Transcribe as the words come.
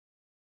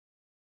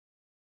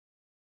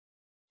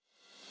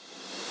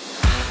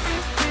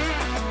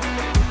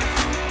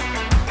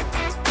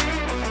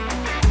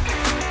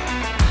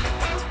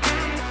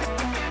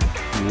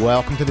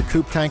Welcome to the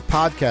Coop Tank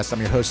podcast. I'm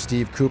your host,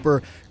 Steve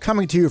Cooper,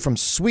 coming to you from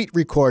sweet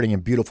recording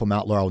in beautiful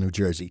Mount Laurel, New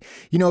Jersey.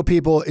 You know,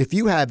 people, if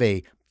you have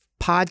a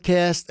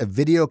podcast, a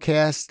video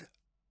cast,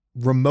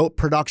 remote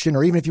production,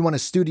 or even if you want a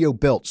studio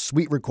built,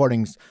 Sweet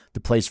Recording's the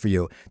place for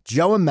you.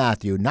 Joe and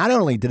Matthew, not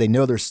only do they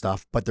know their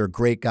stuff, but they're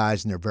great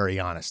guys and they're very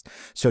honest.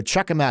 So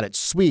check them out at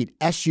Sweet,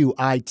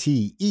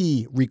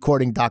 SUITE,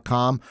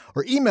 recording.com,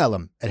 or email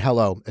them at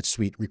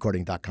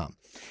hello@sweetrecording.com.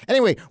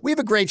 Anyway, we have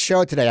a great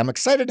show today. I'm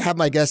excited to have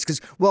my guest because,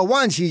 well,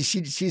 one,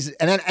 she's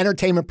an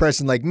entertainment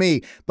person like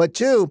me, but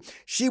two,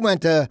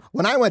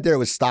 when I went there, it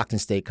was Stockton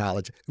State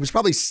College. It was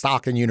probably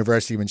Stockton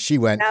University when she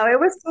went. No, it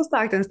was still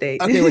Stockton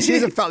State. Okay, well,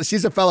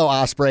 she's a fellow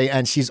Osprey,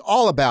 and she's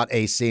all about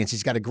AC, and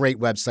she's got a great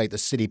website,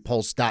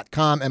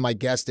 thecitypulse.com, and my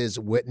guest is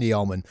Whitney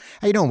Ullman.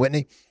 How you doing,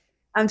 Whitney?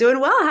 I'm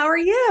doing well. How are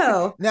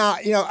you? Now,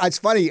 you know, it's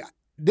funny.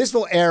 This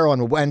will air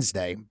on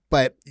Wednesday,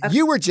 but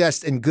you were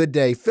just in Good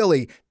Day,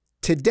 Philly,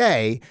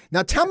 today.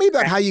 Now tell me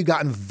about how you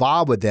got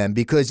involved with them,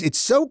 because it's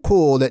so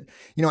cool that,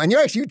 you know, and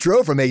you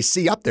drove from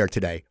AC up there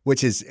today,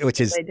 which is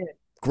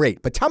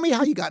great. But tell me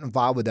how you got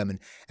involved with them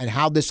and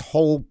how this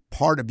whole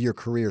part of your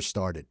career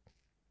started.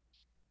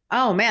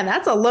 Oh man,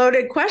 that's a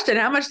loaded question.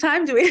 How much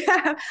time do we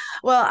have?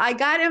 Well, I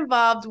got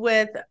involved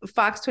with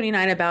Fox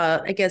 29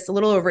 about, I guess, a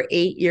little over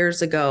 8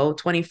 years ago,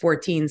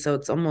 2014. So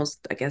it's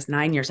almost, I guess,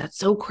 9 years. That's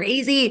so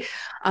crazy.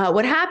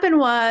 What happened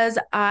was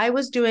I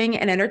was doing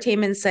an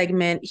entertainment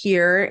segment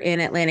here in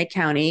Atlantic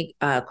County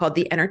called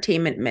the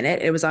Entertainment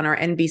Minute. It was on our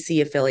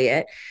NBC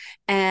affiliate.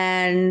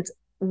 And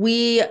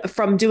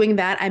from doing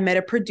that, I met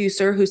a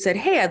producer who said,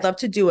 hey, I'd love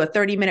to do a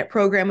 30-minute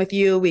program with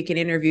you. We can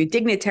interview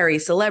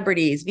dignitaries,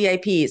 celebrities,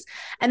 VIPs.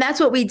 And that's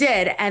what we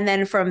did. And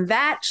then from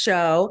that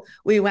show,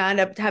 we wound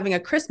up having a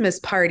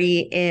Christmas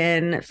party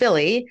in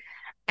Philly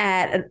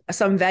at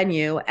some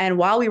venue. And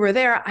while we were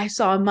there, I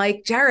saw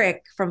Mike Jarek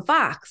from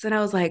Fox. And I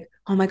was like,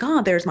 oh my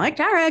God, there's Mike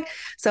Jarek.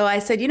 So I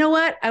said, you know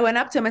what? I went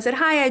up to him. I said,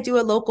 hi, I do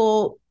a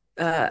local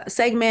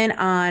segment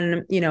on,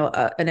 an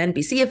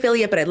NBC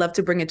affiliate, but I'd love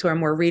to bring it to a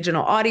more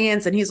regional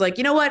audience. And he's like,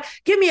 you know what,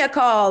 give me a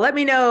call. Let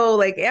me know,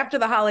 like after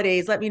the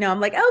holidays, let me know. I'm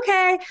like,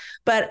 okay.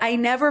 But I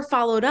never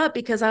followed up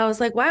because I was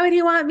like, why would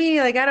he want me?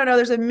 Like, I don't know.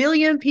 There's a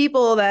million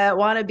people that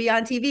want to be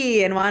on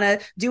TV and want to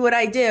do what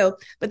I do.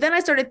 But then I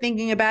started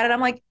thinking about it.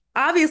 I'm like,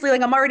 obviously,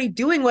 like I'm already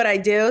doing what I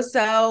do.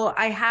 So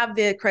I have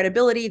the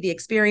credibility, the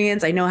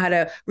experience. I know how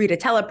to read a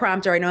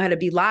teleprompter. I know how to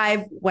be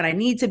live when I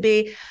need to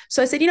be.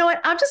 So I said, you know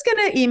what, I'm just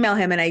going to email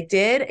him. And I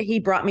did.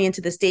 He brought me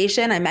into the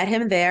station. I met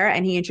him there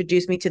and he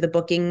introduced me to the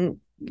booking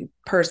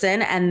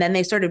person. And then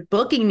they started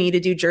booking me to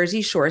do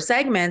Jersey Shore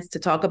segments to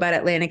talk about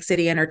Atlantic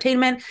City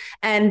entertainment.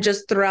 And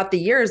just throughout the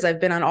years, I've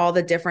been on all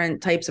the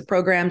different types of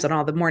programs and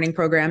all the morning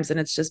programs. And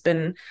it's just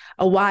been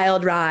a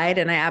wild ride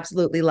and I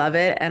absolutely love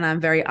it. And I'm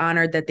very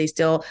honored that they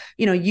still,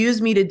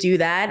 use me to do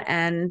that.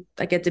 And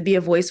I get to be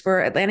a voice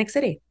for Atlantic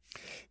City.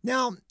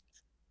 Now,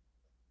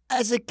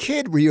 as a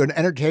kid, were you an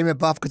entertainment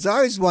buff? Because I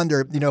always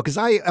wonder, because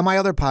on my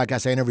other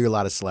podcast, I interview a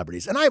lot of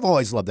celebrities, and I've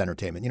always loved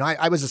entertainment.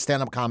 I was a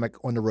stand-up comic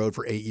on the road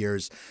for 8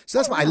 years. So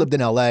that's why I lived in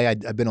LA.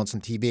 I've been on some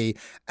TV,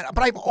 but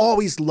I've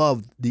always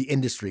loved the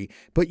industry.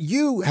 But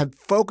you have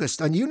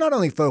focused on, you not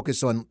only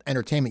focus on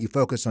entertainment, you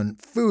focus on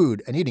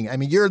food and eating. I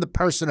mean, you're the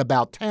person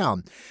about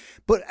town.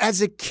 But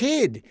as a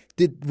kid,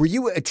 were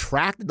you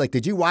attracted? Like,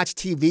 did you watch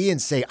TV and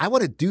say, I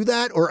want to do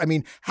that? Or, I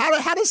mean,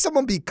 how does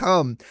someone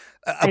become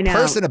a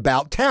person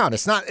about town?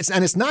 It's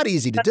not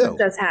easy to do. It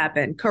does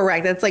happen.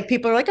 Correct. It's like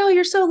people are like, oh,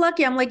 you're so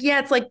lucky. I'm like, yeah,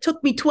 it's like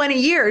took me 20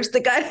 years to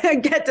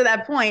get to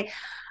that point.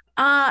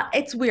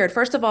 It's weird.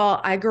 First of all,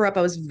 I grew up,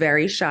 I was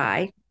very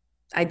shy.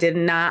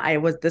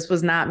 This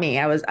was not me.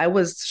 I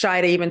was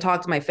shy to even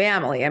talk to my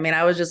family. I mean,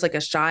 I was just like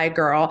a shy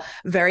girl,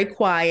 very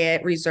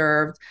quiet,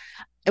 reserved.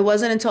 It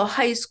wasn't until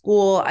high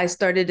school I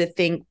started to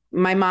think,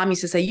 my mom used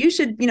to say, you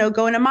should,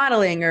 go into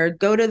modeling or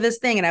go to this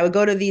thing. And I would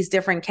go to these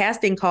different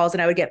casting calls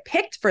and I would get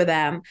picked for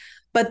them.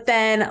 But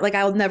then, like,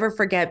 I'll never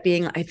forget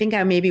I think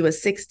I maybe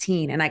was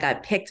 16 and I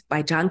got picked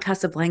by John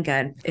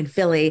Casablanca in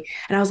Philly.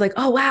 And I was like,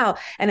 oh, wow.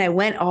 And I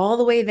went all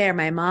the way there.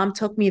 My mom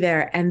took me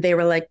there and they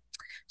were like,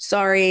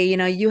 sorry,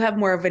 you have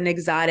more of an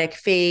exotic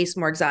face,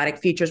 more exotic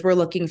features. We're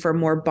looking for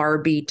more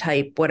Barbie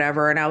type,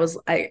 whatever. And I was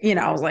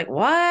like,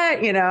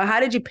 what? How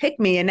did you pick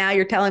me? And now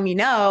you're telling me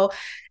no.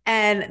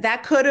 And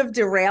that could have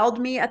derailed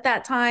me at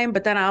that time.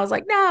 But then I was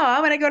like, no,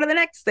 I'm going to go to the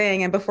next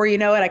thing. And before you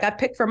know it, I got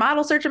picked for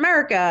Model Search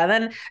America. And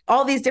then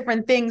all these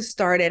different things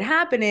started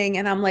happening.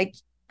 And I'm like,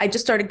 I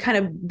just started kind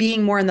of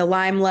being more in the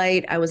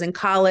limelight. I was in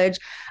college.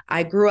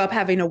 I grew up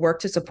having to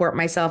work to support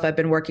myself. I've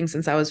been working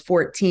since I was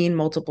 14,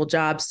 multiple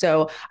jobs.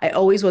 So I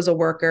always was a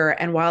worker.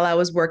 And while I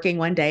was working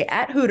one day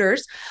at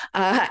Hooters,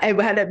 I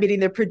wound up meeting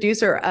the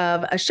producer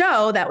of a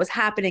show that was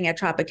happening at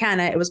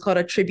Tropicana. It was called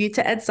A Tribute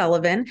to Ed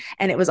Sullivan,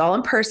 and it was all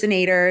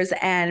impersonators.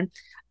 And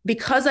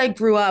because I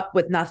grew up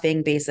with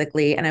nothing,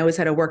 basically, and I always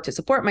had to work to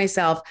support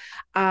myself,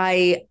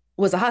 I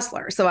was a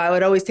hustler. So I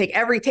would always take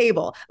every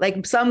table.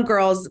 Like some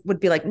girls would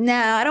be like, no,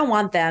 I don't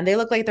want them. They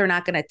look like they're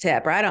not going to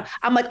tip. Or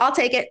I'm like, I'll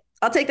take it.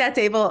 I'll take that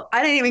table.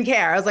 I didn't even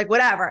care. I was like,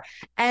 whatever.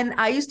 And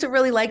I used to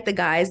really like the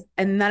guys,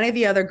 and none of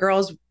the other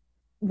girls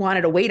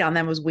wanted to wait on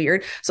them. It was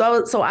weird.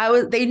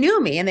 They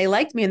knew me and they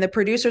liked me. And the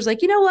producer's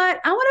like, you know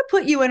what? I want to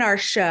put you in our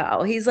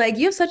show. He's like,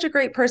 you have such a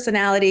great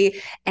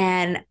personality.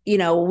 And,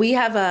 we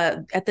have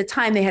at the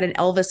time they had an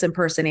Elvis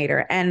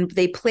impersonator, and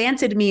they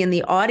planted me in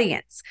the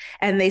audience.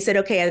 And they said,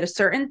 okay, at a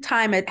certain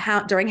time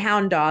during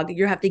Hound Dog,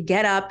 you have to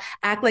get up,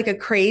 act like a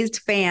crazed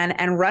fan,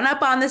 and run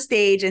up on the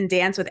stage and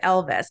dance with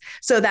Elvis.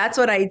 So that's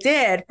what I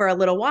did for a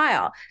little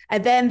while.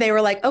 And then they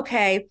were like,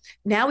 okay,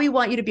 now we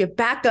want you to be a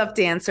backup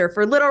dancer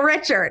for Little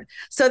Richard.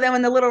 So then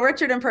when the Little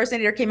Richard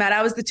impersonator came out,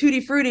 I was the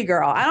Tutti Frutti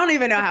girl. I don't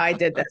even know how I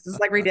did this. It's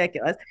like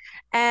ridiculous.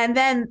 And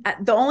then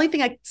the only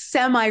thing I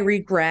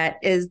semi-regret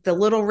is the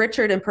Little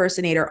Richard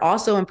impersonator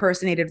also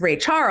impersonated Ray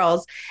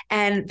Charles.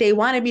 And they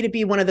wanted me to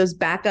be one of those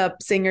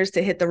backup singers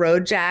to hit the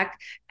road, Jack.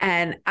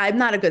 And I'm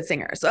not a good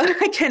singer, so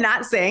I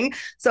cannot sing.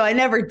 So I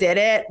never did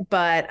it.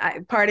 But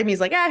part of me is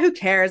like, who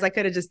cares? I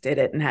could have just did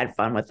it and had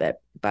fun with it.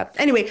 But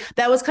anyway,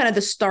 that was kind of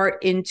the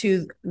start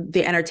into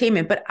the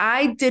entertainment. But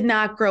I did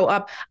not grow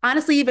up.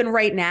 Honestly, even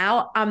right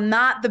now, I'm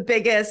not the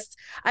biggest.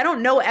 I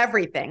don't know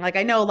everything. Like,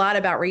 I know a lot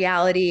about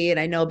reality and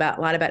I know a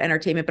lot about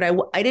entertainment,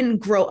 but I didn't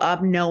grow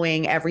up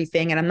knowing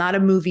everything. And I'm not a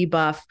movie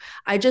buff.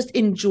 I just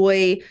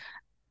enjoy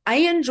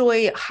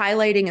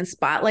highlighting and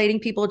spotlighting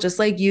people just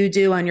like you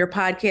do on your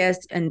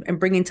podcast, and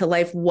bringing to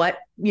life what,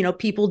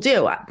 people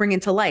do, bringing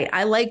to light.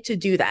 I like to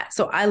do that.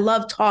 So I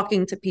love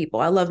talking to people.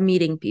 I love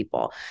meeting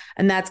people.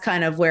 And that's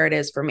kind of where it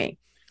is for me.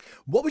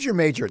 What was your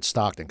major at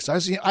Stockton?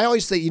 Because I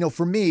always say,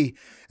 for me,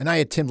 and I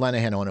had Tim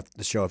Lenahan on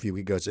the show a few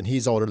weeks ago, and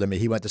he's older than me.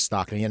 He went to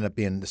Stockton. He ended up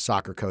being the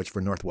soccer coach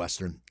for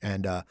Northwestern.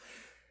 And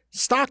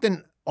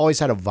Stockton always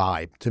had a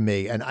vibe to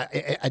me. And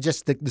I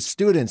just think the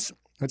students,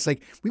 it's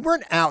like we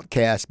weren't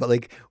outcasts, but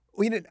like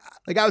we didn't.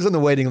 Like, I was on the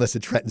waiting list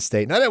at Trenton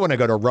State, and I didn't want to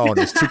go to Rowan.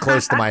 It was too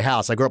close to my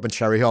house. I grew up in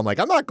Cherry Hill. I'm like,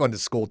 I'm not going to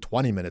school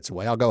 20 minutes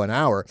away. I'll go an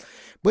hour.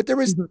 But there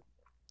was,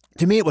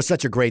 to me, it was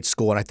such a great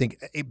school, and I think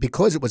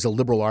because it was a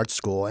liberal arts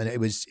school, and it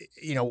was,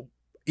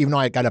 even though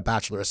I got a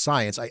Bachelor of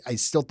Science, I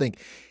still think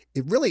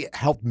it really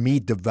helped me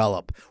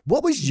develop.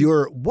 What was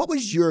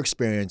your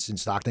experience in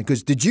Stockton?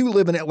 Because did you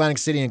live in Atlantic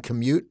City and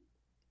commute?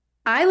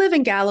 I live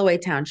in Galloway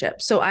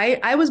Township. So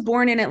I was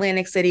born in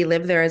Atlantic City,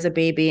 lived there as a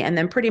baby, and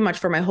then pretty much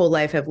for my whole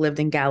life have lived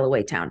in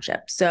Galloway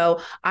Township.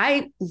 So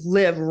I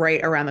live right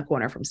around the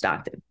corner from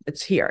Stockton.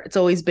 It's here. It's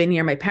always been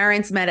here. My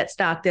parents met at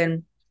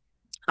Stockton.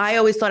 I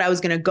always thought I was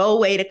going to go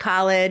away to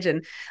college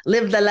and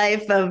live the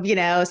life of,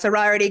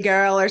 sorority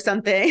girl or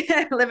something,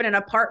 live in an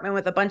apartment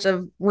with a bunch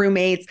of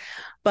roommates.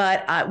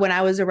 But when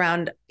I was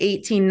around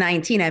 18,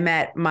 19, I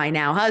met my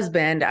now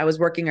husband. I was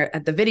working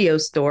at the video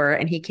store,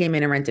 and he came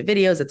in and rented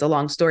videos. It's a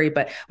long story,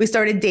 but we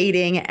started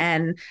dating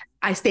and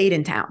I stayed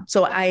in town.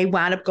 So I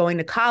wound up going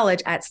to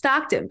college at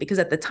Stockton because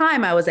at the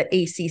time I was at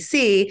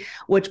ACC,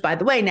 which, by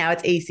the way, now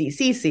it's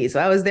ACCC. So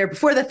I was there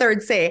before the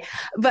third C.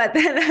 But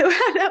then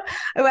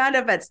I wound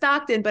up at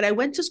Stockton, but I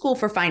went to school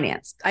for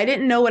finance. I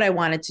didn't know what I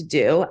wanted to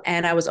do,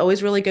 and I was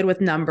always really good with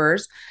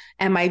numbers.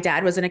 And my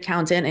dad was an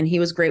accountant and he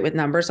was great with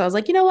numbers. So I was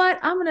like, you know what?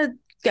 I'm going to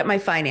get my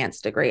finance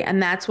degree.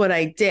 And that's what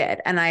I did.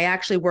 And I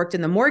actually worked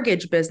in the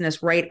mortgage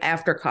business right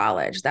after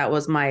college. That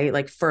was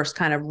my first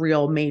kind of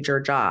real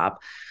major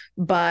job.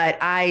 But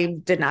I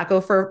did not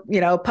go for,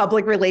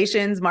 public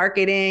relations,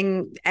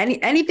 marketing,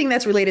 anything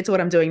that's related to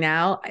what I'm doing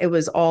now. It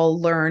was all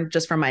learned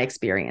just from my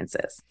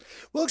experiences.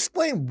 Well,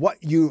 explain what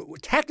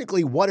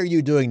are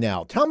you doing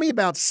now? Tell me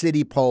about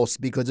City Pulse,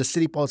 because it's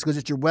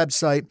your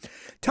website.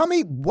 Tell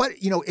me what,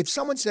 if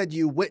someone said to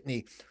you,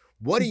 Whitney,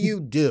 what do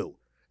you do?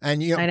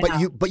 And,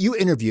 but you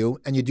interview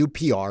and you do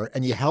PR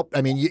and you help.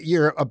 I mean,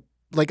 you're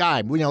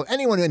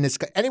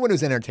anyone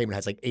who's in entertainment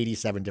has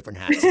 87 different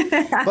hats.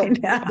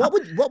 But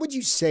what would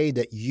you say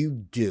that you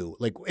do?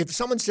 Like, if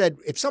someone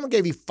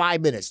gave you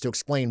 5 minutes to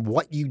explain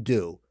what you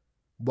do,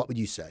 what would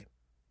you say?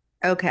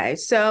 Okay.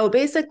 So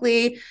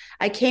basically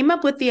I came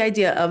up with the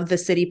idea of the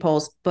City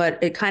Pulse,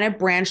 but it kind of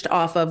branched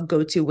off of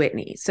Go To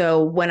Whitney.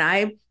 So when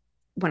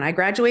I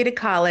graduated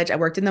college, I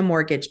worked in the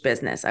mortgage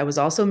business. I was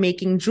also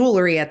making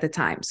jewelry at the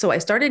time. So I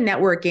started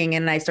networking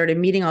and I started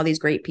meeting all these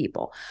great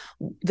people.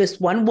 This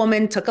one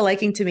woman took a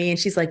liking to me and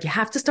she's like, you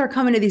have to start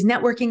coming to these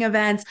networking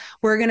events.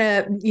 We're going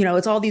to,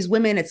 it's all these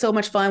women. It's so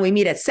much fun. We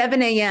meet at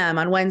 7 a.m.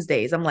 on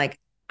Wednesdays. I'm like,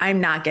 I'm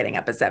not getting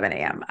up at 7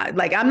 a.m.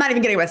 I'm not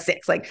even getting up at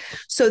 6.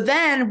 So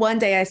then one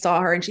day I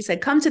saw her and she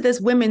said, come to this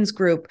women's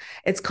group.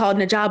 It's called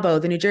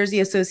NAJABO, the New Jersey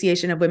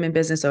Association of Women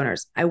Business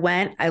Owners. I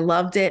went, I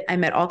loved it. I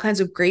met all kinds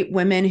of great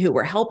women who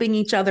were helping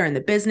each other in the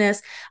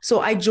business.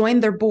 So I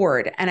joined their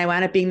board and I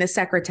wound up being the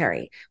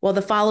secretary. Well,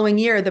 the following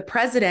year, the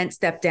president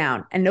stepped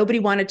down and nobody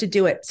wanted to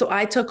do it. So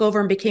I took over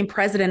and became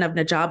president of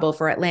NAJABO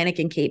for Atlantic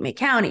and Cape May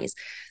counties.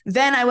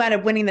 Then I wound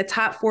up winning the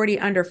top 40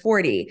 under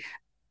 40.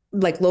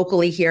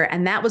 Locally here.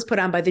 And that was put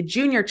on by the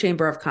Junior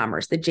Chamber of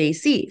Commerce, the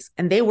Jaycees.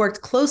 And they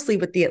worked closely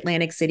with the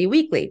Atlantic City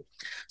Weekly.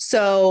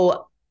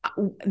 So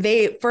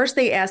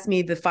they asked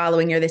me the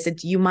following year, they said,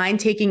 do you mind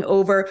taking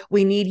over?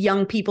 We need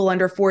young people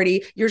under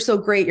 40. You're so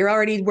great. You're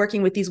already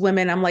working with these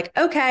women. I'm like,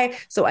 okay.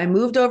 So I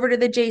moved over to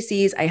the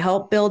Jaycees. I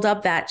helped build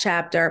up that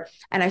chapter,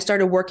 and I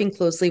started working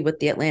closely with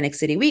the Atlantic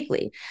City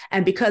Weekly.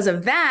 And because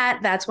of that,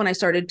 that's when I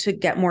started to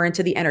get more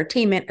into the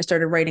entertainment. I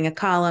started writing a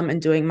column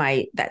and doing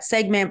that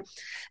segment.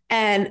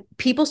 And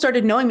people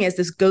started knowing me as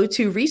this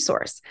go-to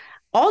resource.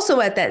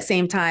 Also, at that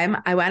same time,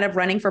 I wound up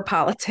running for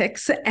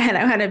politics, and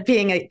I wound up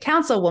being a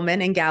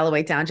councilwoman in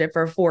Galloway Township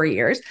for 4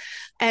 years.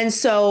 And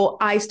so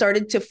I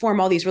started to form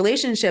all these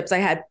relationships. I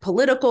had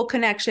political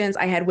connections.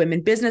 I had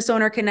women business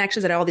owner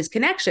connections. I had all these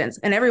connections.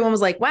 And everyone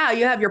was like, wow,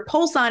 you have your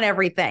pulse on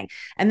everything.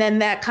 And then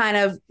that kind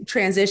of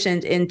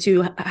transitioned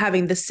into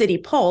having the city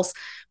pulse.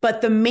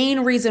 But the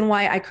main reason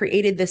why I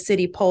created the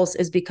City Pulse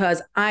is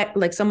because I,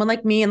 like someone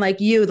like me and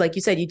like you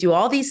said, you do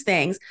all these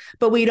things,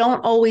 but we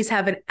don't always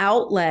have an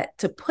outlet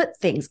to put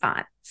things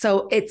on.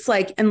 So it's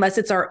like, unless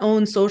it's our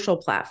own social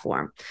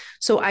platform.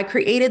 So I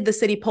created the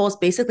City Pulse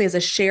basically as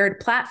a shared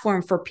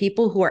platform for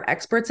people who are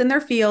experts in their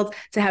field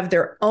to have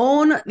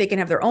they can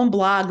have their own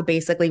blog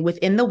basically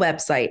within the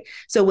website.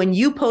 So when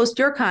you post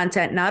your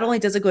content, not only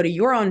does it go to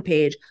your own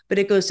page, but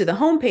it goes to the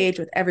homepage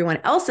with everyone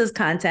else's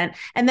content.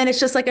 And then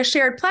it's just like a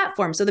shared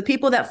platform. So the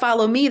people that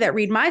follow me that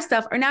read my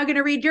stuff are now going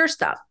to read your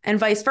stuff and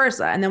vice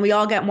versa. And then we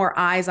all get more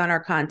eyes on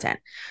our content.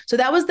 So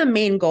that was the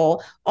main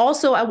goal.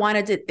 Also, I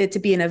wanted it to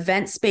be an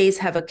event space,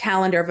 have a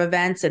calendar of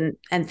events and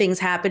things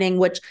happening,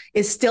 which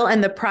is still in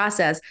the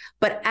process.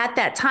 But at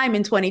that time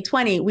in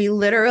 2020, we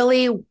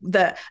literally,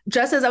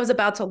 just as I was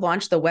about to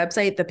launch the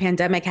website, the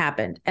pandemic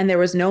happened, and there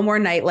was no more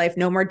nightlife,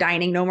 no more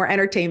dining, no more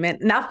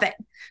entertainment, nothing.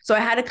 So I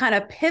had to kind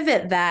of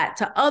pivot that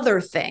to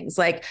other things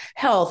like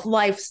health,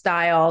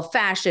 lifestyle,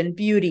 fashion,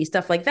 beauty,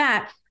 stuff like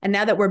that. And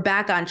now that we're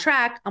back on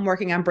track, I'm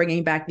working on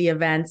bringing back the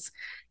events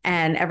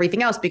and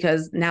everything else,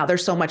 because now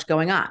there's so much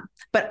going on.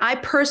 But I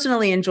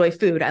personally enjoy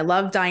food. I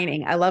love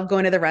dining. I love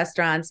going to the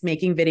restaurants,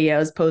 making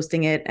videos,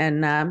 posting it,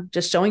 and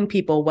just showing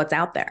people what's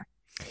out there.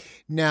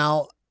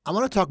 Now, I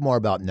want to talk more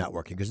about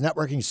networking, because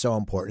networking is so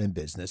important in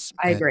business.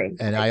 I agree.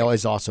 And I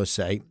always also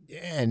say,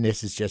 and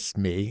this is just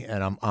me,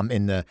 and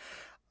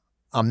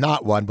I'm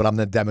not one, but I'm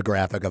the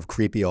demographic of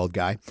creepy old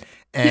guy,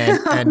 and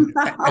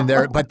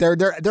they're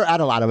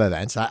at a lot of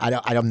events.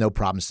 I have no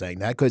problem saying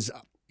that, because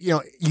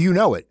you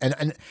know it.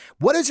 And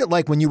what is it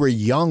like when you were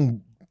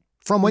young?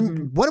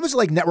 What was it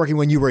like networking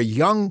when you were a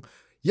young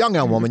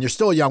woman? You're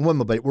still a young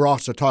woman, but we're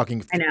also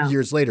talking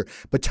years later.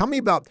 But tell me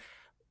about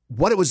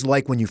what it was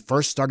like when you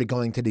first started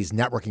going to these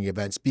networking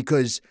events,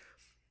 because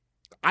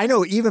I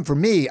know even for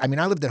me, I mean,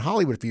 I lived in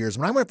Hollywood for years.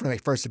 When I went for my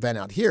first event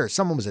out here,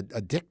 someone was a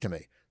dick to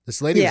me. This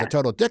lady was a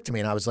total dick to me.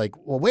 And I was like,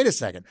 well, wait a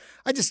second.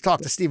 I just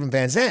talked to Steven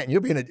Van Zandt and you're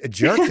being a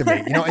jerk to me,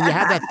 and you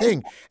have that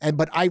thing.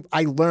 But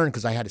I learned,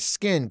 because I had a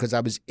skin, because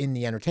I was in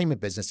the entertainment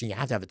business, and you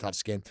have to have a tough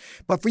skin.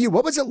 But for you,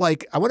 what was it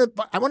like? I want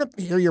to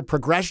hear your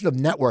progression of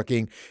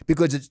networking,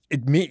 because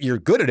you're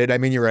good at it. I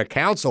mean, you're a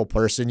council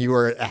person, you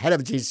were a head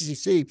of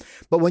JCC.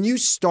 But when you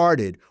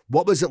started,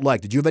 what was it like?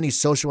 Did you have any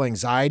social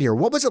anxiety, or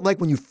what was it like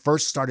when you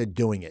first started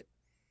doing it?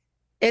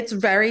 It's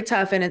very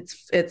tough, and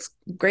it's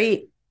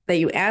great that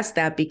you asked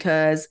that,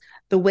 because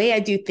the way I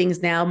do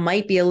things now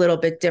might be a little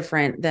bit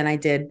different than I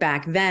did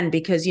back then,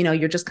 because,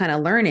 you're just kind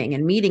of learning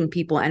and meeting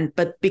people.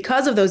 But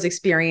because of those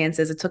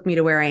experiences, it took me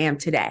to where I am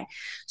today.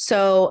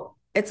 So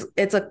it's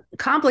a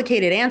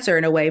complicated answer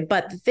in a way.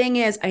 But the thing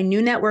is, I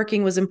knew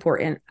networking was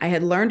important. I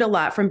had learned a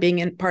lot from being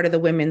in part of the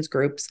women's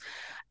groups.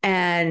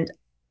 And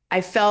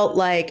I felt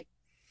like,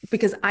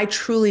 because I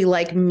truly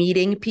like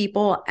meeting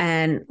people,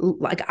 and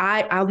like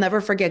I'll never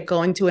forget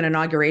going to an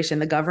inauguration,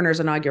 the governor's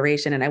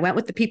inauguration, and I went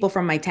with the people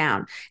from my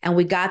town, and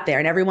we got there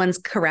and everyone's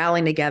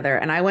corralling together,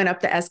 and I went up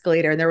the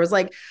escalator and there was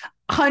like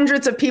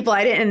hundreds of people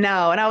I didn't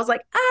know, and I was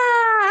like,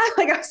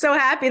 like I was so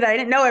happy that I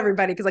didn't know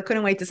everybody, because I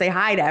couldn't wait to say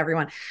hi to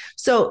everyone.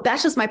 So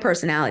that's just my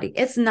personality.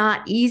 It's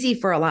not easy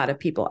for a lot of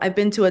people. I've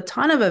been to a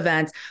ton of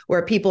events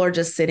where people are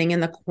just sitting in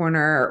the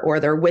corner, or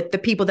they're with the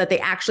people that they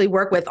actually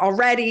work with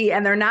already,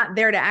 and they're not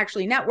there to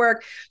actually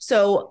network.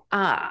 So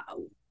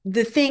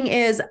the thing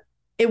is,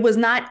 it was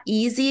not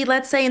easy,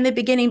 let's say, in the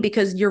beginning,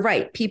 because you're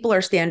right. People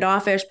are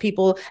standoffish,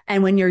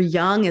 and when you're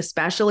young,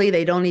 especially,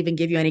 they don't even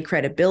give you any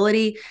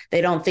credibility.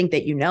 They don't think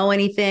that you know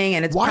anything.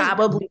 And it's why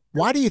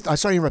do you,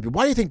 sorry to interrupt you.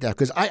 Why do you think that?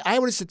 Because I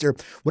would sit there,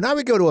 when I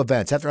would go to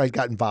events, after I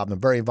got involved, I'm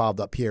very involved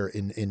up here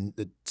in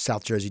the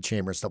South Jersey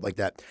Chamber and stuff like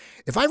that.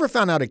 If I ever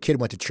found out a kid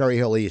went to Cherry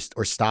Hill East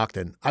or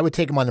Stockton, I would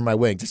take him under my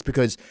wing, just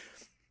because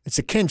it's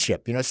a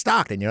kinship,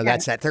 Stockton,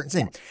 that's that certain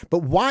thing. But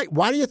why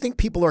do you think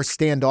people are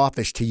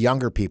standoffish to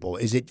younger people?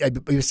 Is it,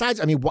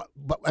 besides,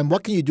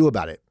 what can you do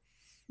about it?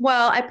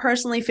 Well, I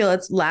personally feel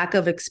it's lack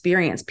of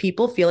experience.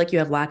 People feel like you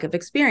have lack of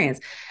experience.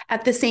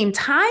 At the same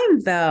time,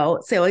 though,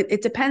 so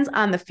it depends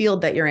on the field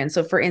that you're in.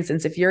 So, for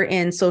instance, if you're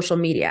in social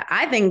media,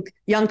 I think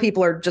young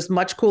people are just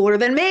much cooler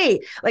than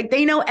me. Like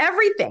they know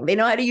everything. They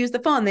know how to use the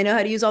phone. They know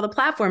how to use all the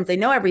platforms. They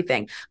know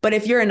everything. But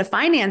if you're in the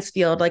finance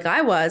field, like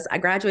I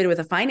graduated with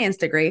a finance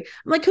degree.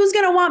 I'm like, who's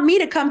going to want me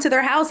to come to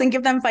their house and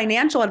give them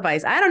financial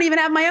advice? I don't even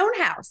have my own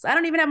house. I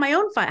don't even have my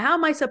own fund. How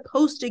am I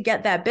supposed to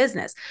get that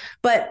business?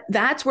 But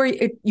that's where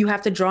you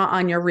have to draw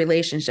on your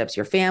relationships,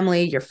 your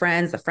family, your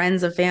friends, the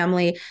friends of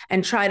family,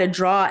 and try to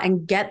draw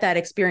and get that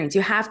experience.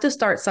 You have to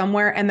start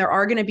somewhere, and there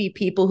are going to be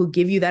people who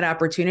give you that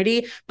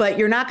opportunity, but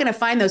you're not going to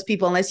find those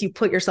people unless you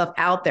put yourself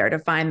out there to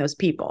find those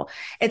people.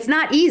 It's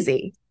not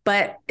easy,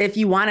 but if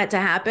you want it to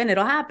happen,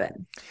 it'll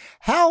happen.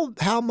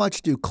 How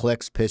much do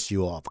cliques piss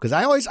you off? Because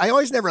I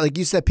always never, like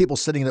you said, people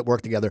sitting that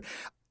work together.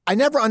 I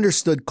never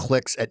understood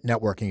cliques at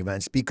networking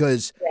events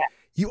because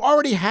you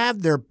already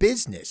have their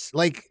business.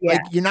 Like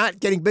you're not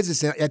getting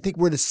business. I think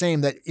we're the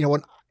same that,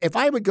 if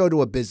I would go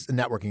to a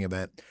networking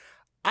event,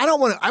 I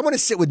want to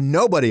sit with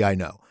nobody I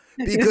know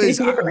because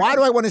why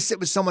do I want to sit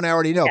with someone I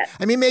already know? Yeah.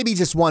 I mean, maybe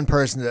just one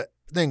person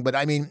thing, but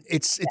I mean,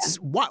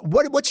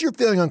 what's your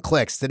feeling on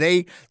cliques? Do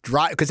they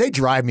drive? Because they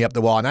drive me up the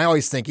wall. And I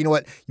always think, you know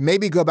what,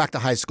 maybe go back to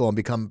high school and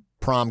become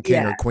prom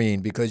king or queen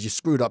because you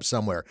screwed up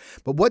somewhere.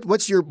 But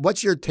what's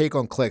your take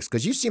on cliques?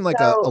 Because you seem like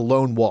a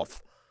lone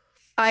wolf.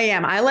 I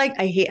am. I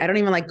don't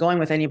even like going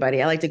with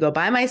anybody. I like to go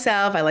by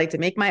myself. I like to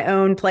make my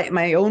own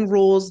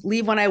rules,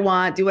 leave when I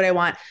want, do what I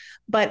want.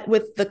 But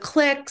with the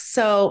cliques,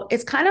 so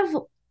it's kind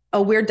of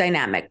a weird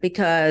dynamic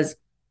because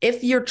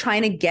if you're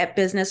trying to get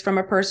business from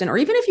a person, or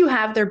even if you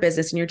have their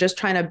business and you're just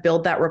trying to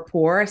build that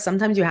rapport,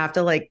 sometimes you have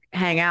to like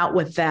hang out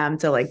with them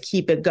to like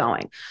keep it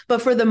going.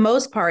 But for the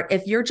most part,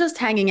 if you're just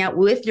hanging out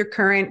with your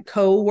current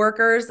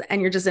co-workers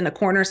and you're just in a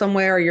corner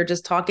somewhere or you're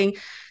just talking,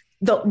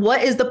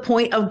 what is the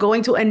point of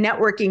going to a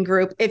networking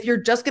group if you're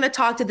just going to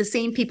talk to the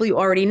same people you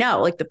already know?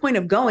 Like the point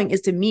of going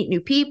is to meet new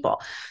people.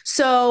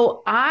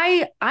 So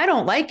I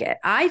don't like it.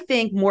 I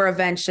think more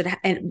events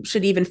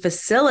should even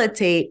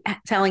facilitate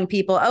telling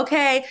people,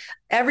 okay,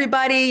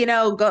 everybody,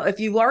 go, if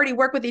you already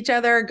work with each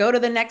other, go to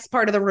the next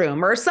part of the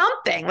room or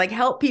something, like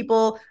help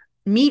people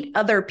meet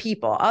other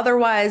people.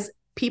 Otherwise,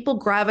 people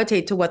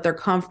gravitate to what they're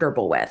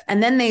comfortable with.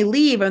 And then they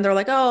leave and they're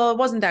like, oh, it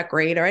wasn't that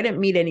great, or I didn't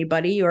meet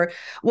anybody, or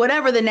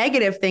whatever the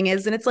negative thing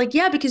is. And it's like,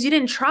 yeah, because you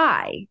didn't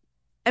try.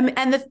 And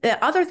the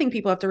other thing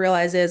people have to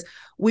realize is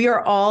we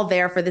are all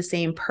there for the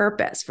same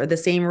purpose, for the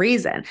same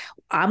reason.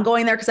 I'm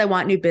going there because I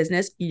want new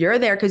business. You're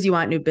there because you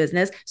want new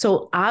business.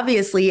 So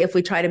obviously, if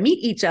we try to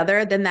meet each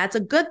other, then that's a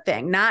good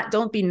thing.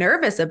 Don't be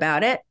nervous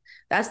about it.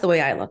 That's the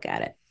way I look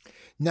at it.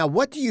 Now,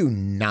 what do you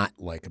not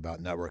like about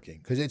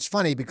networking? Because it's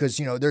funny because,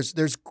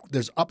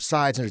 there's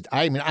upsides.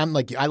 And I'm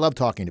like you. I love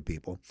talking to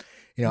people.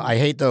 I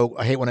hate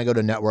when I go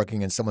to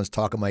networking and someone's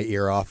talking my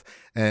ear off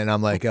and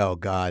I'm like, oh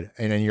God.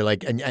 And then you're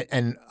like,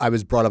 and I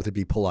was brought up to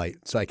be polite.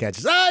 So I can't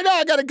just, no,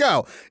 I got to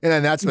go. And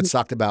then that's what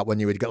sucked about when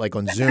you would get like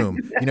on Zoom,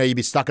 you'd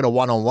be stuck in a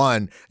one-on-one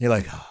and you're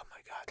like, oh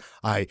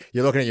my God.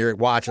 You're looking at your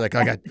watch, like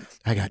I got,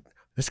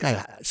 this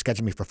guy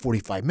scheduled me for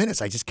 45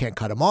 minutes. I just can't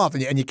cut him off.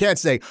 And you can't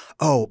say,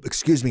 oh,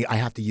 excuse me, I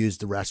have to use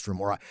the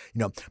restroom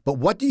but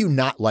what do you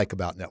not like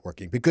about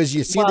networking? Because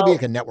you seem to be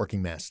like a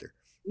networking master.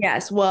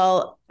 Yes.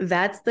 Well,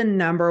 that's the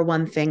number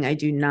one thing I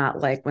do not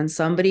like. When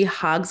somebody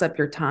hogs up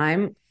your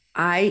time,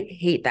 I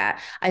hate that.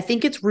 I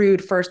think it's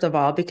rude, first of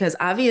all, because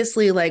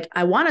obviously like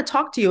I want to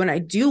talk to you and I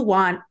do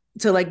want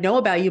to like know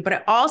about you, but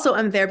I also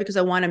am there because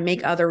I want to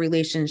make other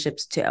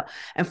relationships too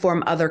and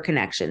form other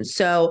connections.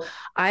 So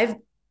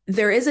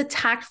there is a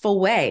tactful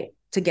way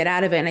to get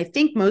out of it. And I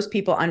think most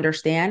people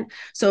understand.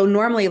 So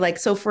normally,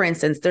 for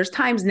instance, there's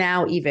times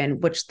now even,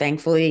 which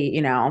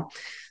thankfully,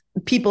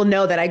 people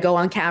know that I go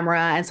on camera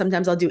and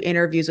sometimes I'll do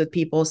interviews with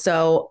people.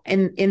 So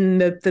in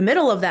the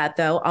middle of that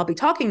though, I'll be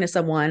talking to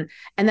someone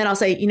and then I'll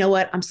say, you know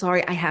what, I'm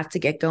sorry, I have to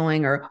get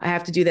going or I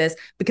have to do this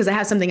because I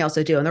have something else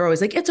to do. And they're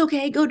always like, it's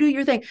okay, go do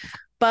your thing.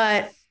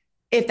 But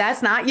if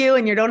that's not you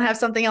and you don't have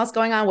something else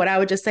going on, what I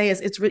would just say is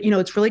it's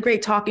really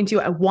great talking to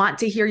you. I want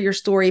to hear your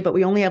story, but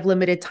we only have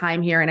limited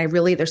time here. And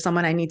there's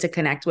someone I need to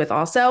connect with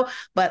also,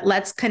 but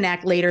let's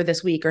connect later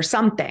this week or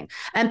something.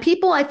 And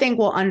people, I think,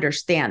 will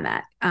understand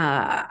that.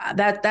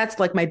 That's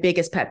like my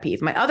biggest pet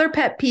peeve. My other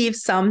pet peeve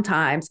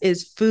sometimes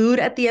is food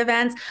at the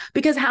events,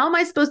 because how am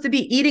I supposed to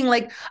be eating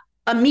like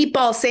a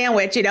meatball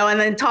sandwich, and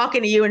then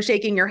talking to you and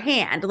shaking your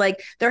hand?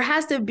 Like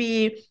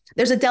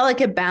there's a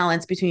delicate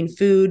balance between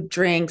food,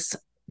 drinks,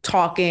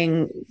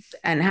 talking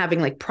and having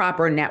like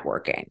proper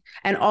networking.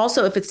 And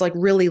also if it's like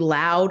really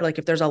loud, like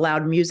if there's a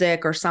loud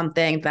music or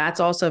something, that's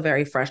also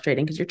very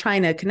frustrating because you're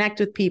trying to connect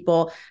with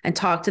people and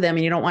talk to them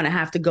and you don't want to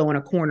have to go in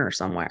a corner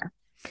somewhere.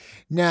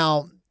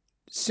 Now,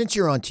 since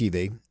you're on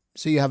TV,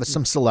 so you have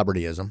some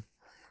celebrityism.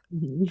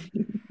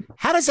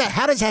 How does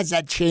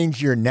that change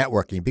your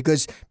networking?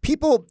 Because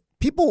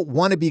people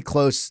want to be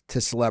close to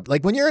celebrity.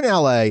 Like when you're in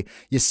LA,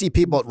 you see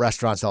people at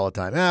restaurants all the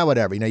time.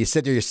 Whatever. You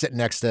sit there, you're sitting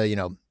next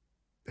to,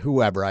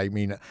 whoever. I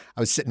mean, I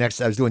was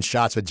doing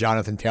shots with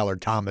Jonathan Taylor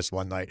Thomas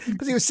one night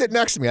because he was sitting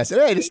next to me. I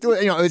said, hey, just do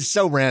it. It was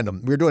so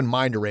random. We were doing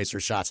mind eraser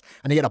shots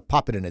and he had a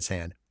puppet in his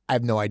hand. I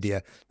have no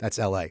idea. That's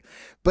LA.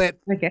 But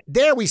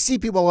there we see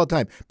people all the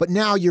time. But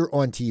now you're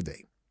on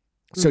TV.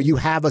 So you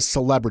have a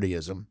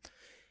celebrityism.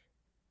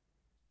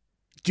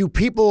 Do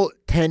people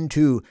tend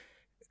to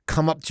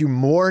come up to you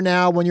more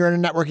now when you're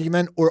in a networking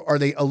event, or are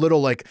they a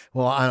little like,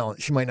 well,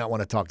 she might not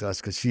want to talk to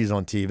us because she's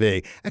on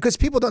TV? Because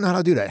people don't know how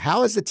to do that.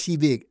 How has the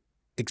TV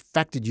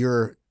affected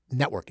your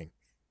networking?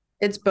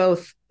 It's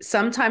both.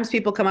 Sometimes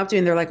people come up to me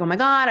and they're like, oh my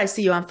God, I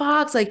see you on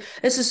Fox. Like,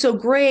 this is so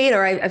great.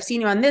 Or I've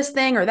seen you on this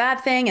thing or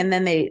that thing. And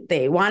then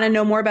they want to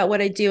know more about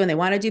what I do and they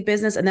want to do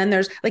business. And then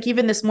there's like,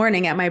 even this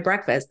morning at my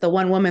breakfast, the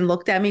one woman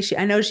looked at me.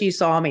 I know she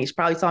saw me. She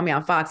probably saw me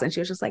on Fox and she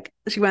was just like,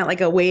 she went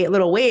like a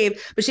little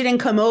wave, but she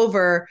didn't come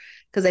over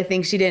because I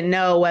think she didn't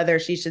know whether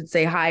she should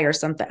say hi or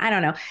something. I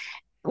don't know.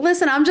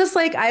 Listen, I'm just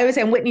like, I always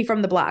say I'm Whitney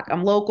from the block.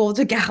 I'm local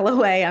to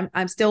Galloway.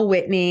 I'm still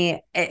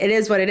Whitney. It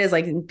is what it is.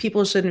 Like,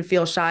 people shouldn't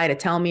feel shy to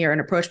tell me or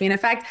approach me. And in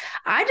fact,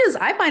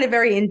 I find it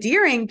very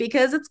endearing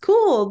because it's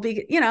cool.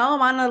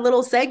 I'm on a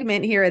little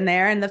segment here and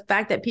there. And the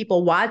fact that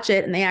people watch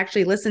it and they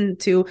actually listen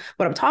to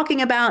what I'm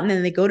talking about. And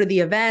then they go to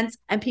the events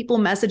and people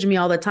message me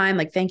all the time.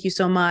 Like, thank you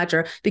so much.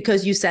 Or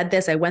because you said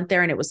this, I went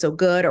there and it was so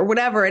good, or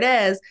whatever it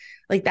is.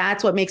 Like,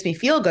 that's what makes me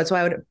feel good. So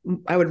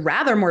I would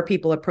rather more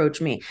people approach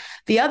me.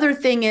 The other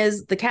thing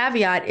is, the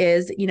caveat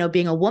is,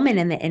 being a woman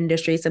in the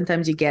industry,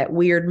 sometimes you get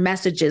weird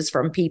messages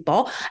from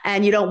people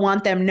and you don't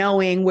want them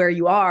knowing where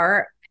you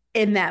are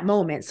in that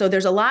moment. So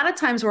there's a lot of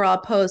times where I'll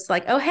post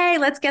like, oh, hey,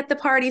 let's get the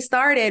party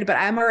started, but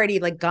I'm already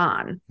like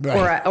gone,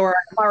 right, or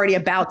I'm already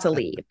about to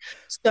leave.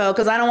 So,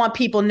 because I don't want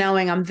people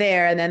knowing I'm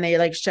there and then they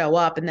like show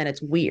up and then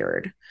it's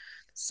weird.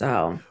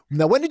 So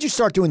now, when did you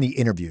start doing the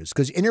interviews?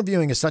 Because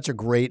interviewing is such a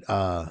great,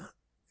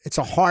 it's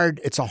a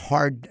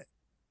hard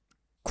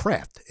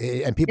craft,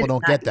 and people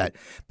don't get that.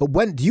 But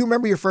when do you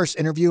remember your first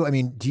interview? I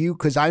mean,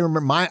 because I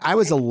remember I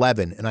was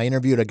 11 and I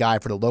interviewed a guy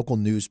for the local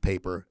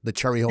newspaper, the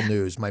Cherry Hill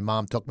News. My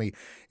mom took me,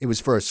 it was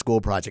for a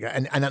school project.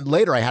 And then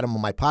later I had him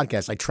on my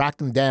podcast. I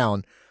tracked him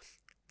down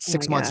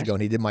 6 months ago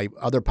and he did my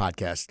other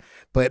podcast.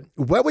 But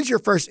what was your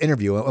first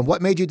interview and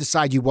what made you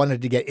decide you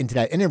wanted to get into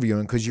that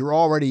interviewing? Because you're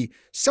already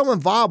so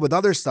involved with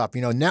other stuff,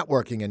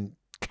 networking and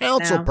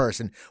council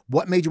person.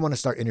 What made you want to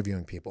start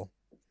interviewing people?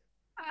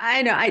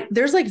 I know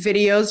there's like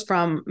videos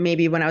from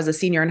maybe when I was a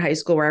senior in high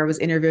school where I was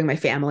interviewing my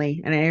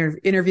family and I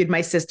interviewed my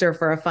sister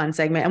for a fun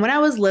segment. And when I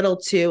was little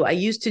too, I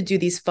used to do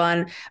these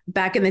fun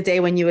back in the day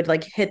when you would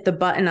like hit the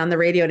button on the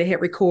radio to hit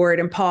record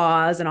and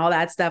pause and all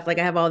that stuff. Like,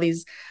 I have all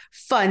these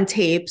fun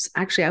tapes.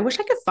 Actually, I wish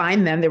I could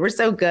find them. They were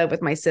so good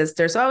with my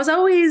sister. So I was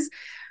always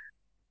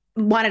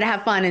wanted to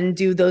have fun and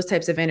do those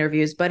types of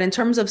interviews. But in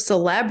terms of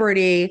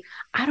celebrity,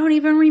 I don't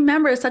even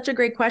remember. It's such a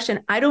great question.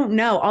 I don't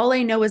know. All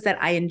I know is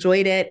that I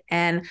enjoyed it.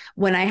 And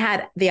when I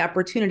had the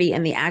opportunity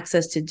and the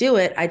access to do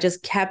it, I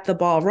just kept the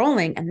ball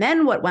rolling. And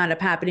then what wound up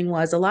happening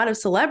was a lot of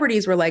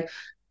celebrities were like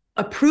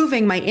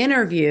approving my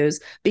interviews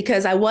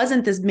because I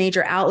wasn't this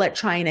major outlet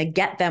trying to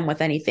get them with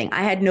anything.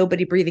 I had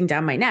nobody breathing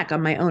down my neck.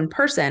 I'm my own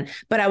person,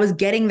 but I was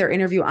getting their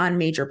interview on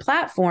major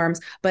platforms,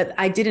 but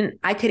I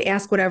could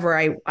ask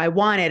whatever I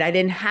wanted. I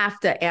didn't have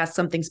to ask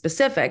something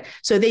specific.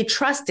 So they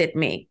trusted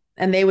me.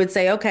 And they would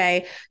say,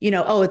 okay,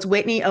 oh, it's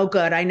Whitney. Oh,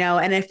 good. I know.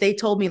 And if they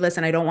told me,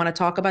 listen, I don't want to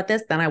talk about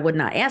this, then I would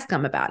not ask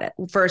them about it,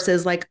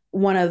 versus like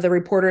one of the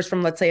reporters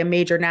from, let's say, a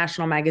major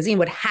national magazine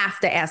would have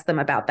to ask them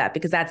about that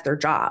because that's their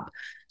job.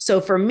 So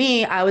for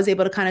me, I was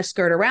able to kind of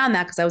skirt around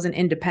that because I was an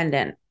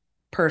independent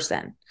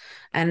person.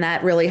 And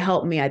that really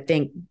helped me, I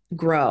think,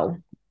 grow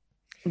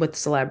with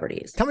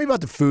celebrities. Tell me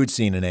about the food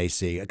scene in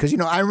AC. Because,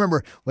 I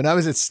remember when I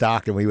was at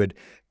Stockton,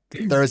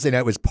 Thursday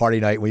night was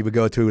party night. We would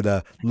go to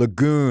the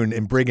Lagoon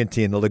in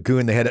Brigantine. The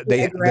Lagoon, back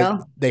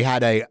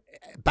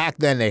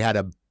then they had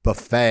a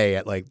buffet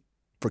at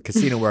for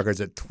casino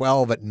workers at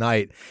 12 at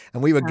night.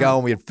 And we would go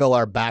and we'd fill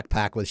our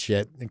backpack with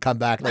shit and come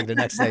back the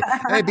next day.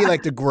 And it'd be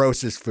like the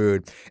grossest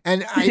food.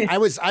 And I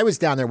was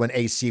down there when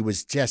AC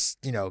was just,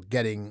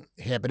 getting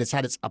hip, and it's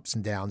had its ups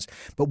and downs.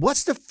 But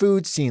what's the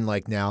food scene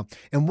like now?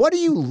 And what do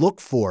you look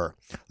for?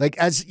 Like,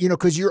 as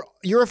because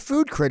you're a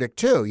food critic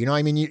too. You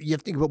have to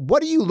think about,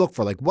 what do you look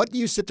for? Like, what do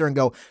you sit there and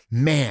go,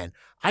 man,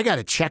 I got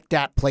to check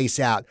that place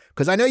out?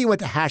 Because I know you went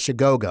to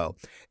Hashigogo,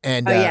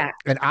 and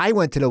and I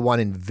went to the one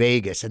in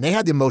Vegas, and they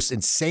had the most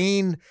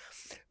insane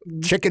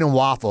chicken and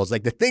waffles.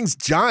 Like, the thing's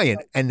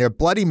giant, and their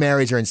Bloody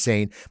Marys are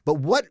insane. But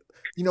what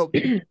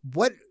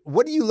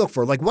what do you look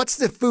for? Like, what's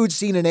the food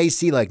scene in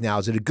AC like now?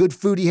 Is it a good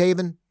foodie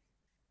haven?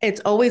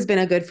 It's always been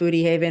a good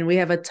foodie haven. We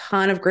have a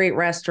ton of great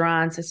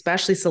restaurants,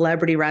 especially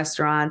celebrity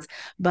restaurants,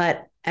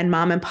 and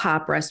mom and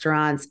pop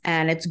restaurants,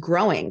 and it's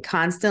growing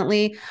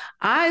constantly.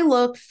 I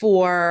look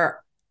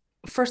for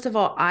first of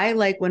all, I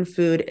like when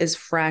food is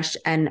fresh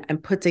and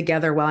put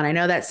together well. And I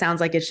know that sounds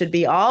like it should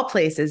be all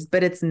places,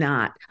 but it's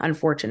not,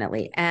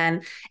 unfortunately.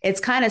 And it's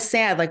kind of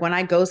sad. Like when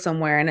I go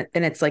somewhere and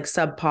it's like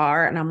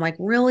subpar and I'm like,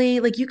 really?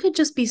 Like you could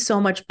just be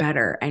so much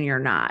better and you're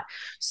not.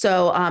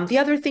 So the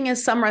other thing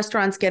is some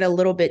restaurants get a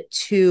little bit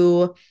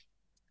too,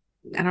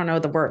 I don't know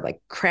the word, like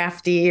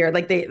crafty, or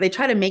like they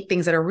try to make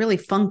things that are really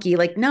funky.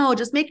 Like, no,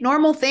 just make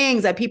normal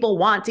things that people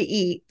want to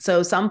eat.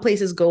 So some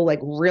places go like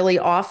really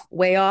off,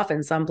 way off,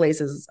 and some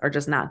places are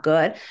just not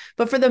good.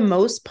 But for the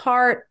most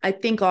part, I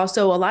think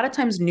also a lot of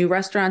times new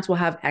restaurants will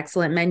have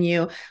excellent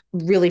menu,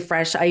 really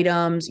fresh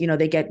items. You know,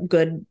 they get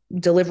good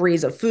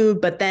deliveries of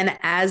food. But then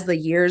as the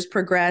years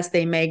progress,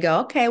 they may go,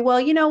 okay, well,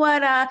 you know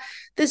what?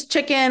 This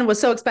chicken was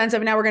so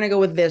expensive. Now we're going to go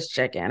with this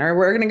chicken, or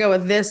we're going to go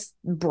with this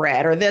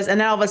bread or this. And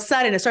then all of a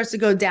sudden it starts to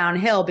go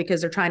downhill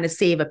because they're trying to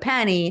save a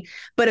penny.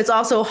 But it's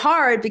also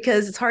hard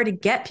because it's hard to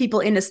get people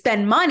in to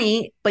spend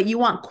money, but you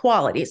want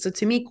quality. So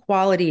to me,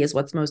 quality is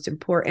what's most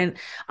important.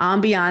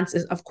 Ambiance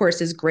is, of course,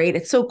 is great.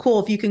 It's so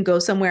cool if you can go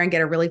somewhere and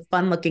get a really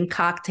fun looking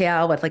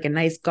cocktail with like a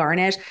nice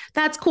garnish.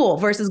 That's cool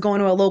versus going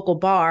to a local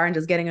bar and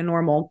just getting a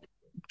normal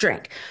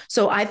drink.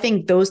 So I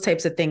think those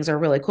types of things are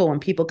really cool when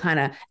people kind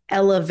of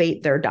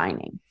elevate their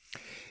dining.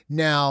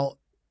 Now,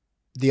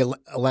 the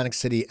Atlantic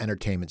City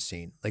entertainment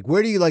scene, like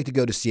where do you like to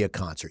go to see a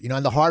concert? You know,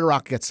 and the Hard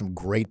Rock gets some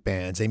great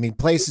bands. I mean,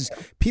 places,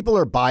 people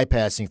are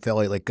bypassing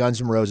Philly, like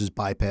Guns N' Roses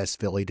bypassed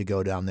Philly to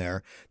go down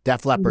there.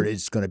 Def Leppard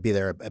is going to be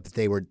there if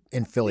they were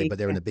in Philly, but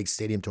they're in a big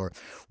stadium tour.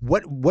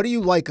 What do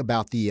you like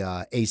about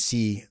the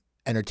AC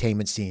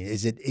entertainment scene?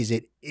 Is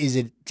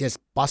it just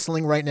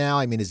bustling right now?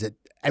 I mean, is it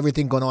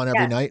everything going on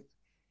every night?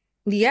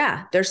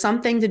 Yeah, there's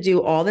something to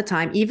do all the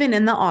time, even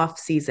in the off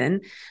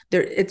season.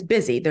 It's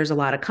busy. There's a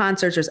lot of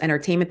concerts, there's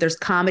entertainment, there's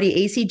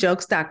comedy.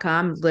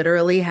 acjokes.com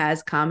literally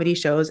has comedy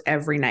shows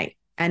every night.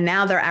 And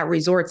now they're at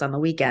resorts on the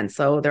weekends.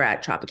 So they're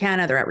at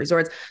Tropicana, they're at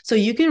resorts. So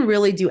you can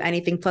really do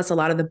anything. Plus, a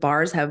lot of the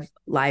bars have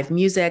live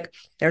music.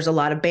 There's a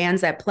lot of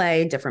bands that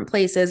play different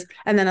places.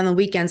 And then on the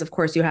weekends, of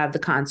course, you have the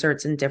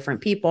concerts and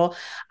different people.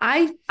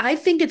 I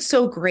think it's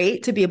so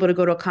great to be able to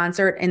go to a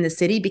concert in the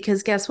city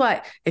because guess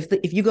what?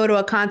 If you go to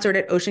a concert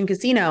at Ocean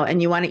Casino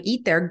and you want to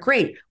eat there,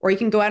 great. Or you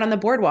can go out on the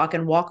boardwalk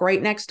and walk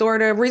right next door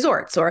to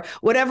resorts or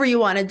whatever you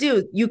want to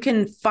do. You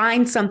can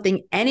find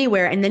something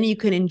anywhere and then you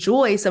can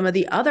enjoy some of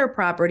the other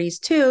properties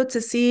too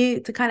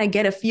to kind of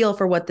get a feel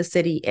for what the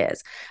city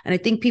is. And I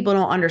think people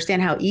don't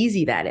understand how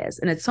easy that is.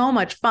 And it's so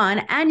much fun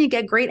and you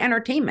get great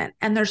entertainment.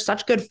 And there's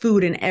such good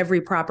food in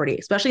every property,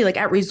 especially like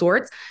at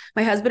resorts.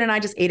 My husband and I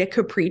just ate a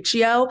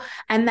Capriccio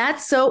and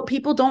that's so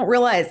people don't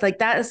realize like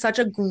that is such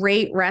a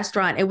great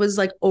restaurant. It was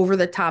like over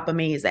the top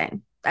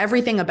amazing.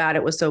 Everything about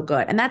it was so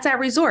good. And that's at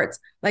resorts.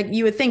 Like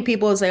you would think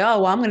people would say, oh,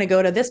 well, I'm going to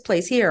go to this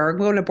place here or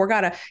go to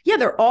Borgata. Yeah,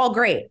 they're all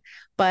great.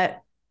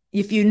 But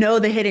if you know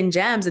the hidden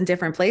gems in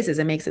different places,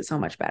 it makes it so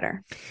much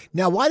better.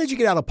 Now, why did you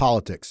get out of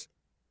politics?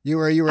 You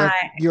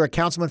were a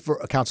councilman for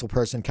a council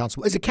person,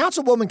 is it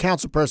councilwoman,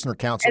 council person, or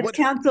council? It's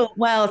council.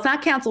 Well, it's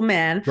not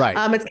councilman. Right.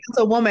 It's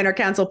councilwoman or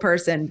council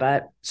person,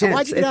 but. So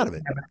why'd you get out of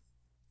it?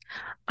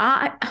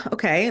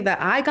 That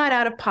I got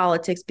out of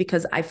politics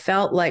because I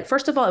felt like,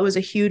 first of all, it was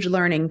a huge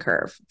learning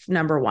curve,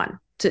 number one,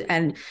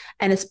 and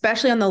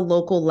especially on the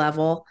local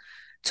level,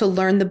 to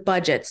learn the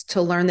budgets,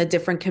 to learn the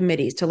different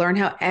committees, to learn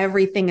how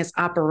everything is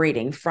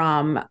operating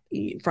from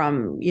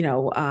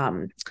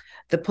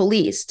the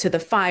police to the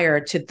fire,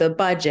 to the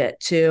budget,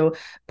 to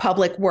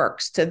public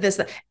works, to this.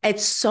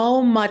 It's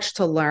so much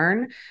to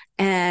learn.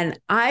 And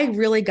I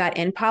really got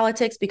in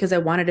politics because I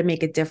wanted to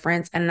make a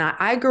difference. And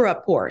I grew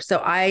up poor.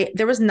 So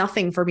there was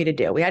nothing for me to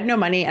do. We had no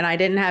money and I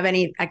didn't have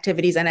any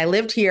activities. And I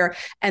lived here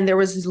and there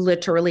was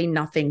literally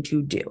nothing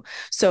to do.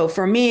 So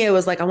for me, it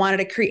was like I wanted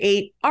to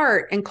create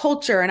art and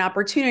culture and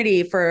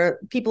opportunity for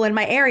people in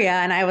my area.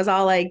 And I was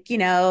all like,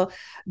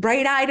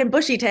 bright-eyed and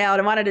bushy-tailed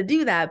and wanted to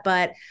do that.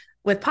 But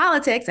with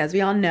politics, as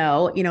we all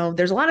know,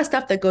 there's a lot of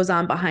stuff that goes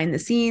on behind the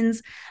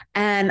scenes.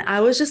 And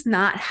I was just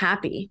not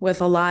happy with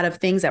a lot of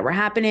things that were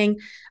happening.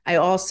 I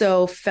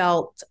also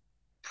felt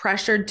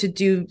pressured to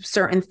do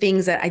certain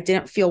things that I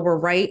didn't feel were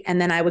right.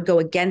 And then I would go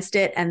against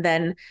it. And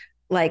then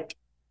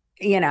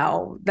then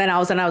all of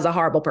a sudden I was a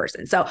horrible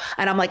person. So,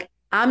 and I'm like,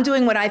 I'm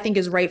doing what I think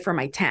is right for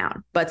my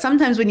town. But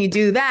sometimes when you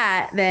do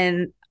that,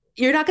 then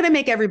you're not going to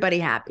make everybody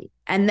happy.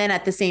 And then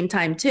at the same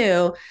time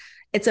too,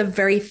 it's a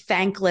very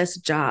thankless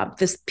job.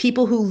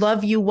 People who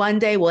love you one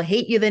day will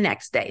hate you the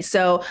next day.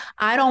 So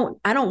I don't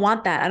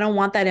want that. I don't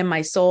want that in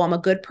my soul. I'm a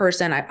good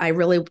person. I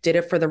really did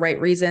it for the right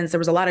reasons. There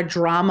was a lot of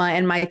drama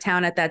in my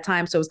town at that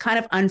time. So it was kind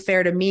of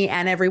unfair to me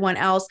and everyone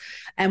else.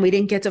 And we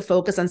didn't get to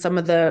focus on some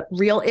of the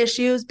real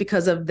issues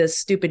because of this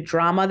stupid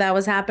drama that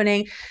was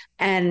happening.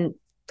 And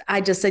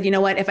I just said, you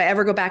know what, if I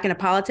ever go back into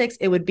politics,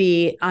 it would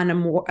be on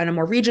a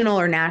more regional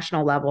or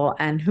national level.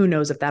 And who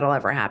knows if that'll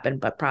ever happen,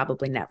 but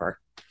probably never.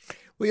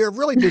 Well, you're a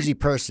really busy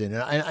person,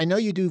 and I know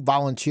you do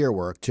volunteer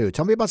work too.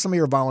 Tell me about some of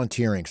your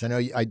volunteering. 'Cause I know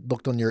I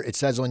looked on it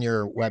says on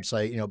your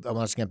website, I'm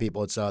asking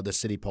people, it's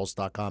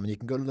thecitypulse.com, and you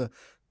can go to the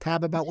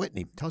tab about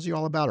Whitney. It tells you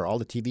all about her, all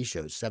the TV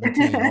shows,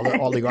 17,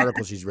 all the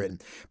articles she's written.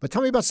 But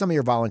tell me about some of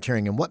your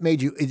volunteering and what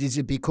made you, is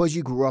it because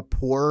you grew up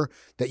poor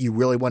that you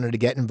really wanted to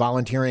get in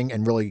volunteering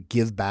and really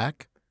give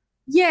back?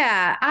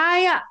 Yeah,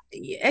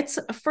 it's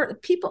for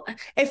people,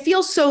 it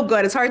feels so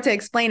good. It's hard to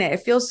explain it. It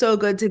feels so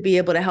good to be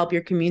able to help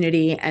your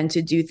community and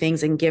to do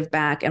things and give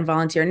back and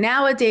volunteer.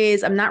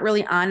 Nowadays, I'm not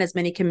really on as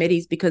many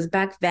committees because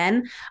back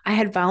then I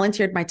had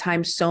volunteered my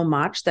time so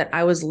much that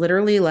I was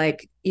literally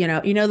like,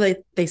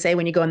 they say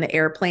when you go in the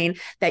airplane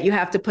that you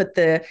have to put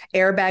the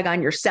airbag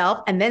on yourself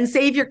and then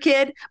save your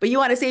kid, but you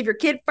want to save your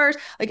kid first.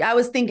 Like I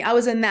was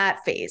in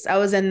that phase. I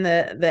was in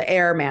the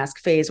air mask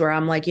phase where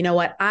I'm like, you know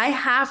what? I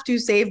have to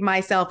save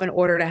myself in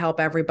order to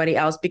help everybody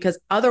else, because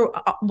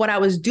what I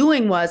was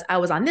doing was I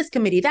was on this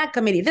committee, that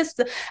committee,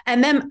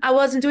 and then I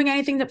wasn't doing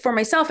anything for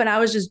myself and I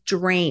was just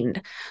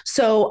drained.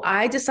 So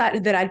I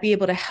decided that I'd be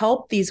able to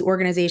help these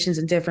organizations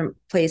in different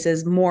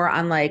places more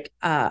on like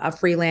a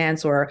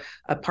freelance or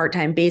a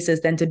part-time basis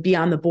than to be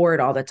on the board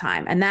all the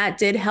time. And that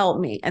did help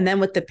me. And then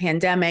with the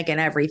pandemic and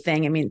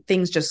everything, I mean,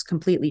 things just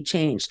completely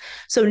changed.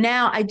 So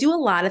now I do a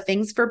lot of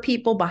things for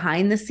people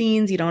behind the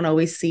scenes. You don't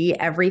always see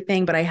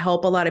everything, but I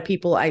help a lot of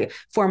people. I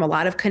form a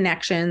lot of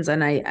connections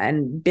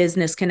and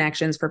business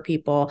connections for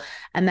people.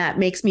 And that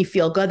makes me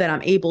feel good that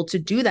I'm able to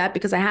do that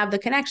because I have the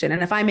connection.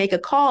 And if I make a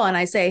call and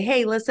I say,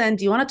 hey, listen,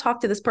 do you want to talk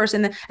to this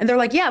person? And they're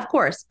like, yeah, of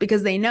course,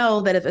 because they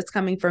know that if it's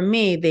coming from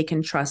me, they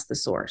can trust the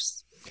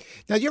source.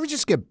 Now, do you ever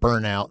just get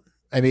burnout?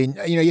 I mean,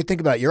 you think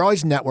about it, you're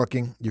always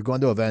networking, you're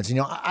going to events.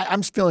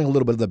 I'm feeling a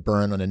little bit of the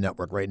burn on the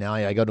network right now.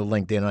 I go to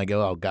LinkedIn and I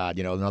go, oh God,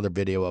 another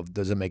video of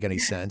doesn't make any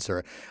sense.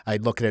 Or I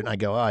look at it and I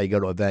go, oh, you go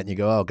to an event and you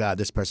go, oh God,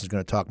 this person's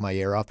going to talk my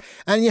ear off.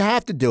 And you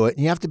have to do it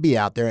and you have to be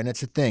out there and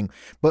it's a thing.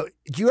 But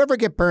do you ever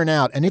get burnt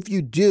out? And if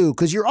you do,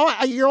 because you're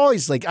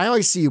always like, I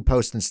always see you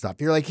posting stuff.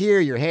 You're like here,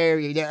 you're here,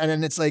 and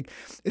then it's like,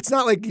 it's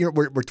not like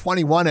we're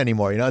 21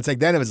 anymore. It's like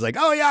then it was like,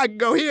 oh yeah, I can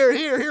go here.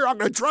 I'm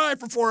going to drive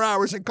for 4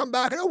 hours and come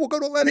back and we'll go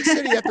to Atlantic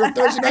City after a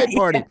Thursday night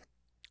party.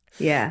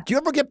 Yeah. Do you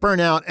ever get burnt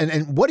out?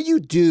 And what do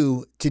you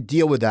do to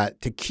deal with that,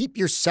 to keep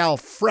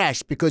yourself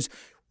fresh? Because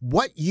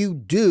what you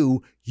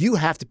do, you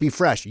have to be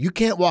fresh. You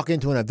can't walk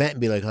into an event and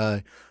be like,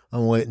 hi,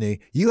 I'm Whitney.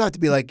 You have to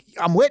be like,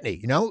 I'm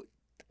Whitney,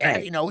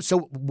 Right.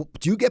 So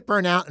do you get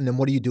burnt out? And then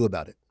what do you do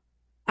about it?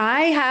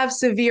 I have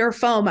severe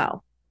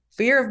FOMO,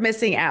 fear of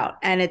missing out.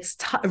 And it's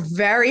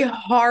very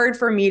hard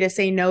for me to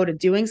say no to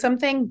doing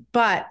something.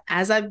 But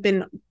as I've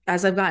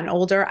gotten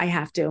older,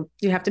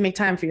 you have to make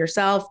time for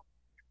yourself.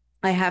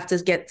 I have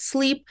to get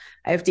sleep.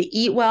 I have to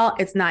eat well.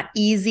 It's not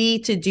easy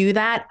to do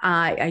that.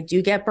 I do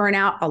get burnt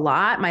out a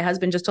lot. My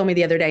husband just told me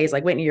the other day, he's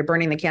like, Whitney, you're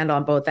burning the candle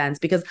on both ends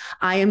because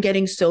I am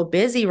getting so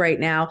busy right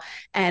now.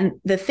 And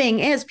the thing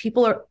is,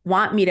 people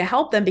want me to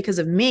help them because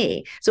of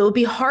me. So it would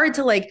be hard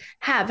to like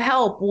have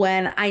help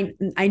when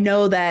I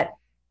know that,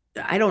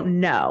 I don't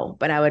know,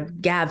 but I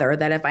would gather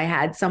that if I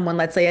had someone,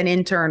 let's say an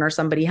intern or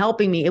somebody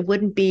helping me, it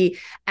wouldn't be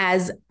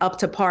as up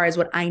to par as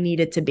what I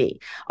needed to be.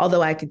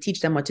 Although I could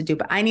teach them what to do,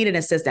 but I need an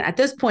assistant. At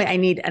this point, I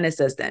need an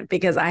assistant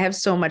because I have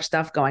so much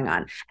stuff going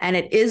on. And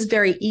it is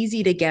very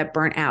easy to get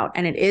burnt out.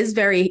 And it is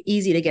very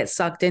easy to get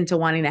sucked into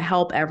wanting to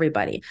help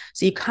everybody.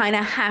 So you kind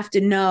of have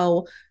to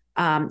know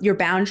your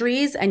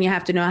boundaries, and you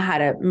have to know how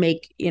to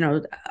make,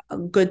 a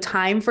good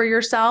time for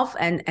yourself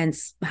and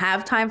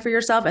have time for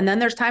yourself. And then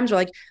there's times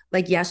where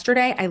like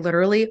yesterday,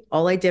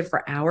 all I did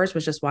for hours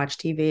was just watch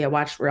TV. I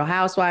watched Real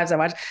Housewives.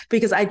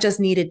 Because I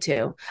just needed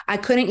to. I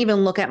couldn't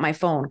even look at my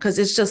phone because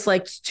it's just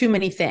like too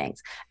many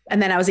things.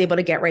 And then I was able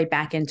to get right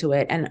back into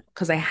it. And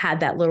because I had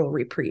that little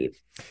reprieve.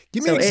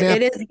 Give me an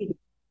example. It is.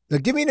 Now,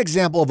 give me an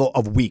example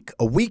of a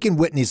week in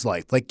Whitney's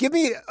life. Like, give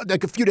me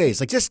like a few days.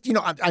 Like, just,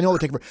 I know it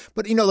would take,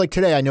 but like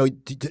today, I know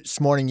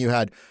this morning you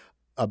had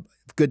a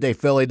Good Day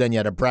Philly, then you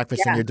had a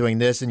breakfast and you're doing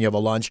this and you have a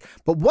lunch.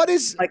 But what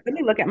is like, let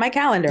me look at my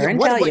calendar and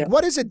tell you.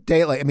 What is a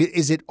day like? I mean,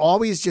 is it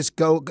always just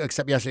go,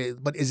 except yesterday,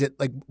 but is it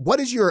like, what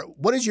does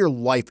your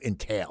life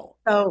entail?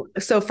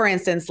 So for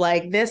instance,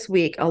 like this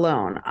week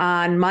alone,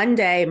 on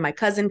Monday, my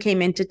cousin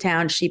came into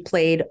town. She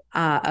played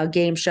a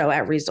game show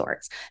at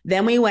resorts.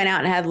 Then we went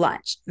out and had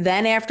lunch.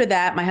 Then after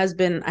that, I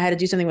had to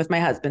do something with my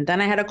husband.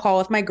 Then I had a call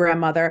with my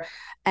grandmother.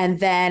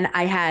 And then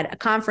I had a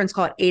conference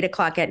call at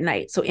 8:00 at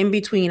night. So in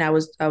between, I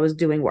was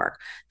doing work.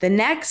 The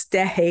next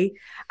day,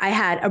 I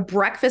had a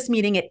breakfast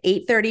meeting at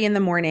 8:30 in the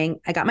morning.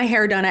 I got my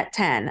hair done at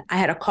 10. I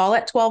had a call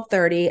at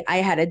 12:30. I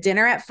had a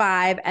dinner at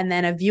 5, and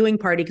then a viewing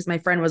party because my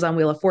friend was on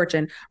Wheel of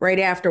Fortune right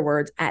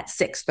afterwards at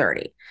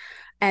 6:30.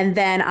 And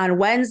then on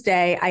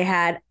Wednesday, I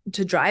had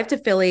to drive to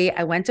Philly.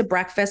 I went to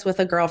breakfast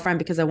with a girlfriend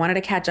because I wanted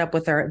to catch up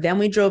with her. Then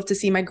we drove to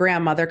see my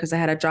grandmother because I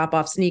had to drop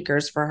off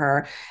sneakers for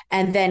her.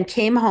 And then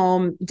came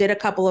home, did a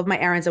couple of my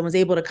errands, and was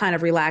able to kind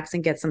of relax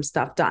and get some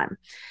stuff done.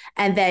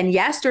 And then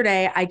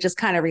yesterday, I just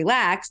kind of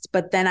relaxed.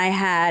 But then I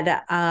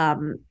had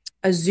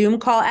a Zoom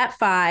call at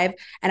 5,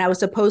 and I was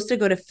supposed to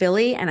go to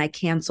Philly, and I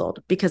canceled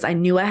because I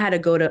knew I had to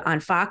go to on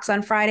Fox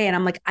on Friday, and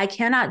I'm like, I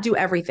cannot do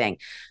everything.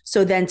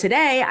 So then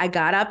today I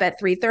got up at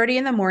 3:30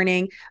 in the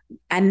morning,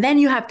 and then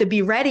you have to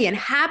be ready and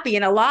happy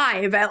and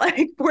alive at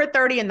like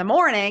 4:30 in the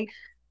morning.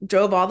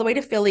 Drove all the way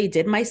to Philly,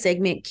 did my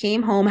segment,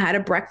 came home, had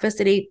a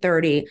breakfast at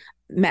 8:30.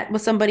 Met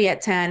with somebody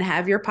at 10,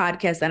 have your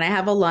podcast, then I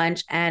have a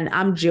lunch, and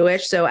I'm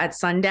Jewish. So at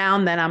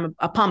sundown, then I'm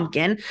a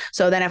pumpkin.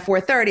 So then at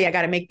 4:30, I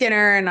got to make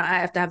dinner and I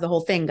have to have the whole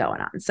thing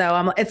going on.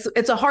 So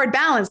it's a hard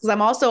balance because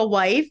I'm also a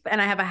wife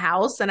and I have a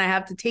house and I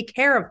have to take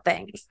care of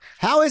things.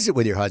 How is it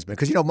with your husband?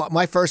 Because,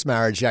 my first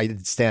marriage, I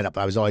did stand up.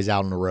 I was always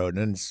out on the road,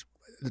 and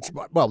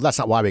well, that's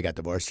not why we got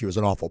divorced. She was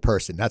an awful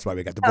person. That's why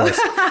we got divorced.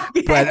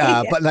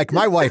 But like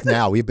my wife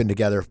now, we've been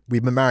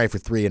married for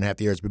 3.5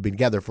 years. We've been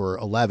together for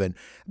 11,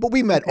 but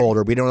we met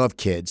older. We don't have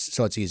kids,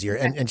 so it's easier.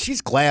 And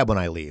she's glad when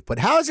I leave. But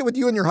how is it with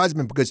you and your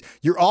husband? Because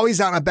you're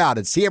always out and about.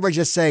 Does he ever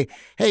just say,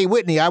 hey,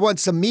 Whitney, I want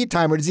some me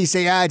time? Or does he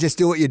say, just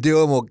do what you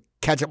do and we'll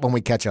catch up when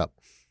we catch up?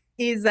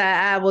 He's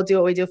we'll do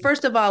what we do.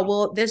 First of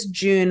all, this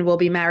June we'll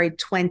be married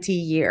 20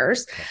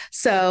 years.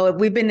 So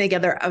we've been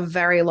together a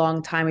very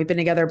long time. We've been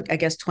together, I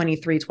guess,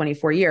 23,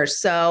 24 years.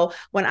 So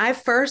when I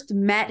first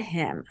met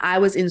him, I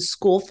was in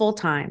school full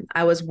time.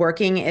 I was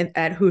working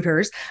at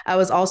Hooters. I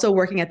was also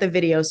working at the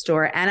video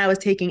store, and I was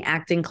taking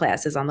acting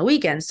classes on the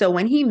weekends. So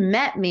when he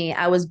met me,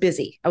 I was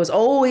busy. I was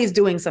always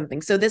doing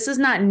something. So this is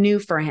not new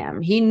for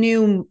him. He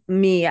knew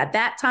me at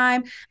that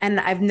time, and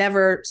I've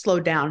never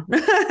slowed down.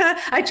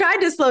 I tried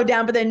to slow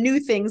down, but then new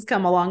things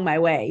come along my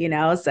way,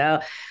 so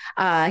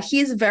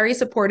he's very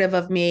supportive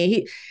of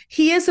me.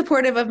 He is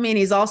supportive of me, and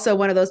he's also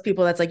one of those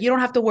people that's like, you don't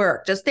have to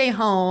work, just stay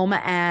home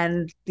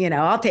and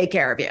I'll take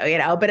care of you,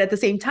 but at the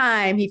same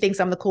time he thinks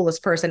I'm the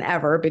coolest person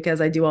ever because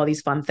I do all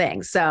these fun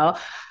things. So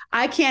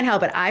I can't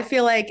help it. I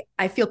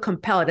feel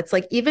compelled. It's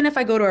like, even if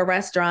I go to a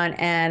restaurant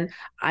and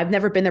I've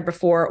never been there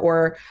before,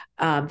 or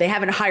they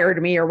haven't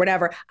hired me or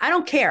whatever, I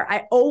don't care.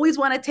 I always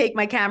want to take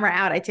my camera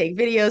out. I take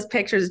videos,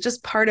 pictures. It's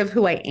just part of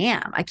who I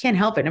am. I can't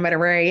help it. No matter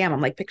where I am, I'm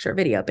like, picture,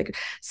 video, picture.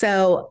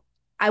 So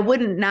I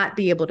wouldn't not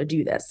be able to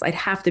do this. I'd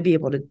have to be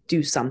able to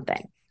do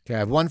something. Okay. I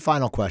have one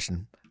final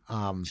question.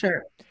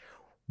 Sure.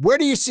 Where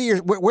do you see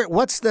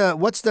what's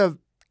the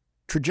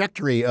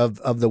trajectory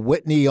of the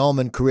Whitney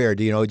Ullman career?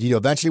 Do you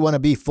eventually want to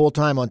be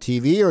full-time on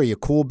TV, or are you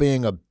cool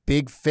being a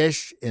big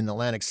fish in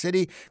Atlantic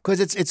City?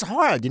 Because it's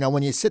hard,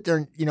 when you sit there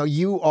and,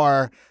 you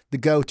are the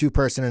go-to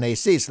person in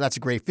AC, so that's a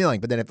great feeling.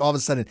 But then if all of a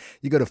sudden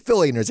you go to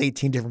Philly and there's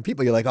 18 different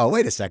people, you're like, oh,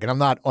 wait a second, I'm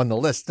not on the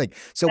list.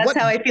 So that's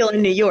how I feel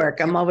in New York.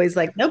 I'm always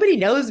like, nobody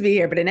knows me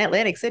here, but in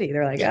Atlantic City,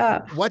 they're like,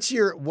 ah. What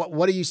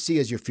do you see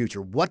as your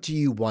future? What do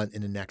you want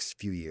in the next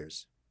few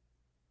years?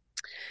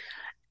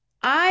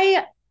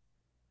 Ideally,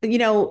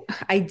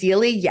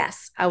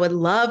 yes. I would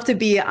love to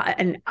be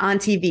on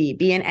TV,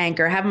 be an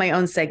anchor, have my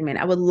own segment.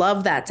 I would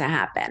love that to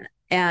happen.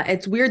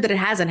 It's weird that it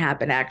hasn't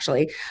happened,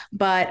 actually,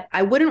 but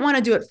I wouldn't want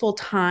to do it full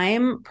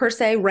time per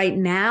se right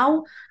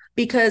now,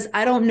 because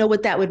I don't know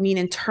what that would mean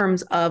in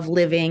terms of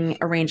living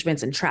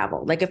arrangements and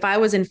travel. Like if I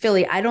was in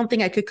Philly, I don't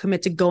think I could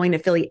commit to going to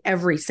Philly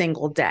every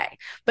single day.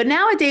 But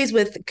nowadays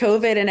with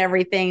COVID and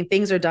everything,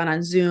 things are done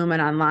on Zoom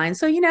and online.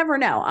 So you never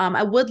know.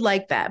 I would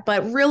like that.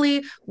 But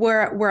really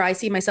where I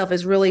see myself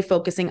is really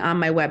focusing on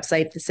my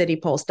website,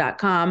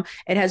 thecitypulse.com.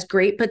 It has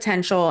great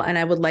potential. And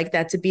I would like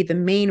that to be the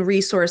main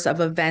resource of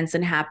events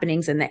and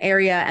happenings in the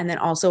area. And then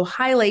also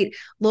highlight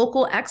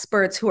local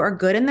experts who are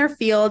good in their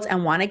fields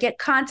and want to get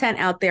content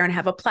out there and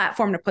have a platform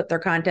to put their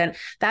content.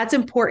 That's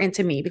important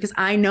to me because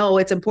I know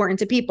it's important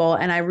to people,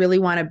 and I really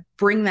want to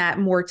bring that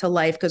more to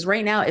life, because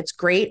right now it's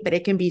great, but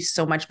it can be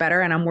so much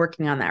better, and I'm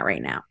working on that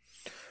right now.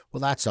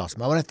 Well, that's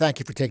awesome. I want to thank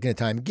you for taking the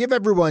time. Give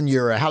everyone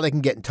your how they can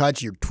get in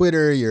touch, your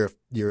Twitter, you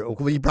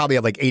probably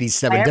have like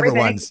 87 different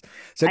ones.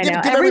 So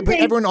give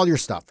everyone all your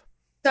stuff.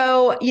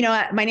 So,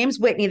 my name's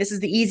Whitney. This is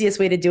the easiest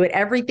way to do it.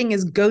 Everything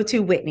is go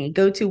to Whitney,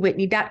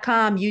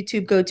 gotowhitney.com,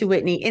 YouTube, go to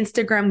Whitney,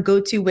 Instagram, go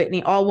to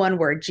Whitney, all one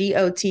word,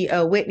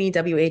 GOTO Whitney,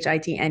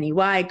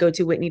 WHITNEY, go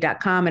to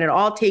Whitney.com. And it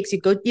all takes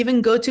you,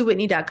 even go to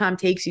Whitney.com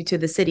takes you to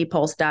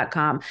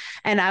thecitypulse.com.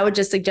 And I would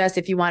just suggest,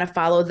 if you want to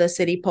follow The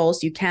City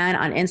Pulse, you can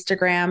on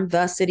Instagram,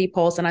 The City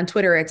Pulse, and on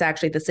Twitter, it's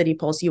actually The City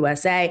Pulse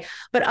USA.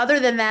 But other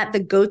than that,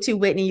 the go to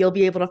Whitney, you'll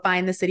be able to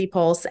find The City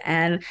Pulse.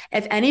 And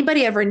if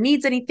anybody ever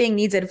needs anything,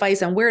 needs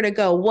advice on where to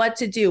go, what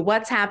to do,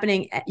 what's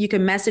happening, you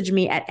can message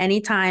me at any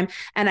time.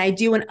 And I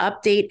do an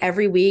update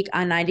every week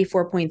on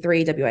 94.3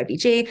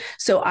 WIBG.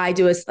 So I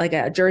do a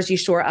Jersey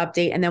Shore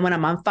update. And then when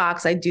I'm on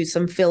Fox, I do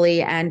some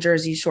Philly and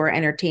Jersey Shore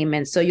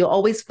entertainment. So you'll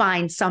always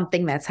find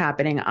something that's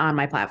happening on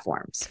my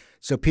platforms.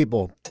 So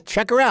people,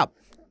 check her out.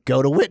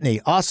 Go to Whitney.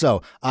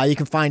 Also, you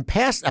can find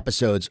past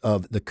episodes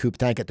of The Coop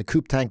Tank at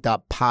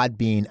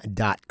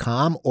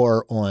thecooptank.podbean.com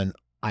or on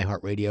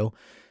iHeartRadio,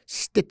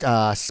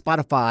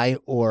 Spotify,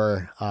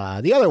 or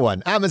the other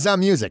one, Amazon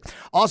Music.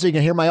 Also, you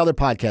can hear my other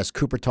podcast,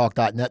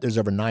 CooperTalk.net. There's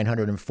over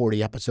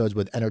 940 episodes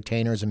with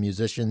entertainers and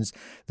musicians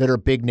that are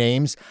big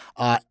names.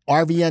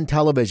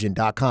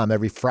 RVNTelevision.com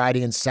every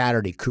Friday and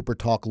Saturday, Cooper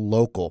Talk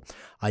Local.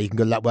 You can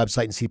go to that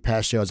website and see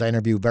past shows. I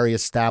interview very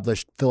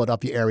established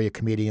Philadelphia area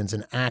comedians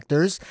and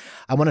actors.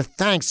 I want to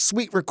thank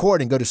Sweet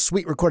Recording. Go to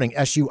Sweet Recording,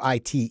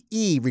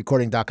 SUITE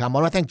recording.com. I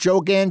want to thank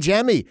Joe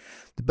Gangemi,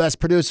 the best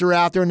producer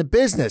out there in the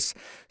business.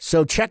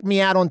 So check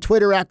me out on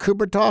Twitter at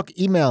Cooper Talk.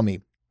 Email me,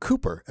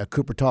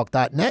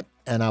 Cooper@CooperTalk.net,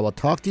 and I will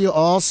talk to you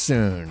all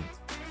soon.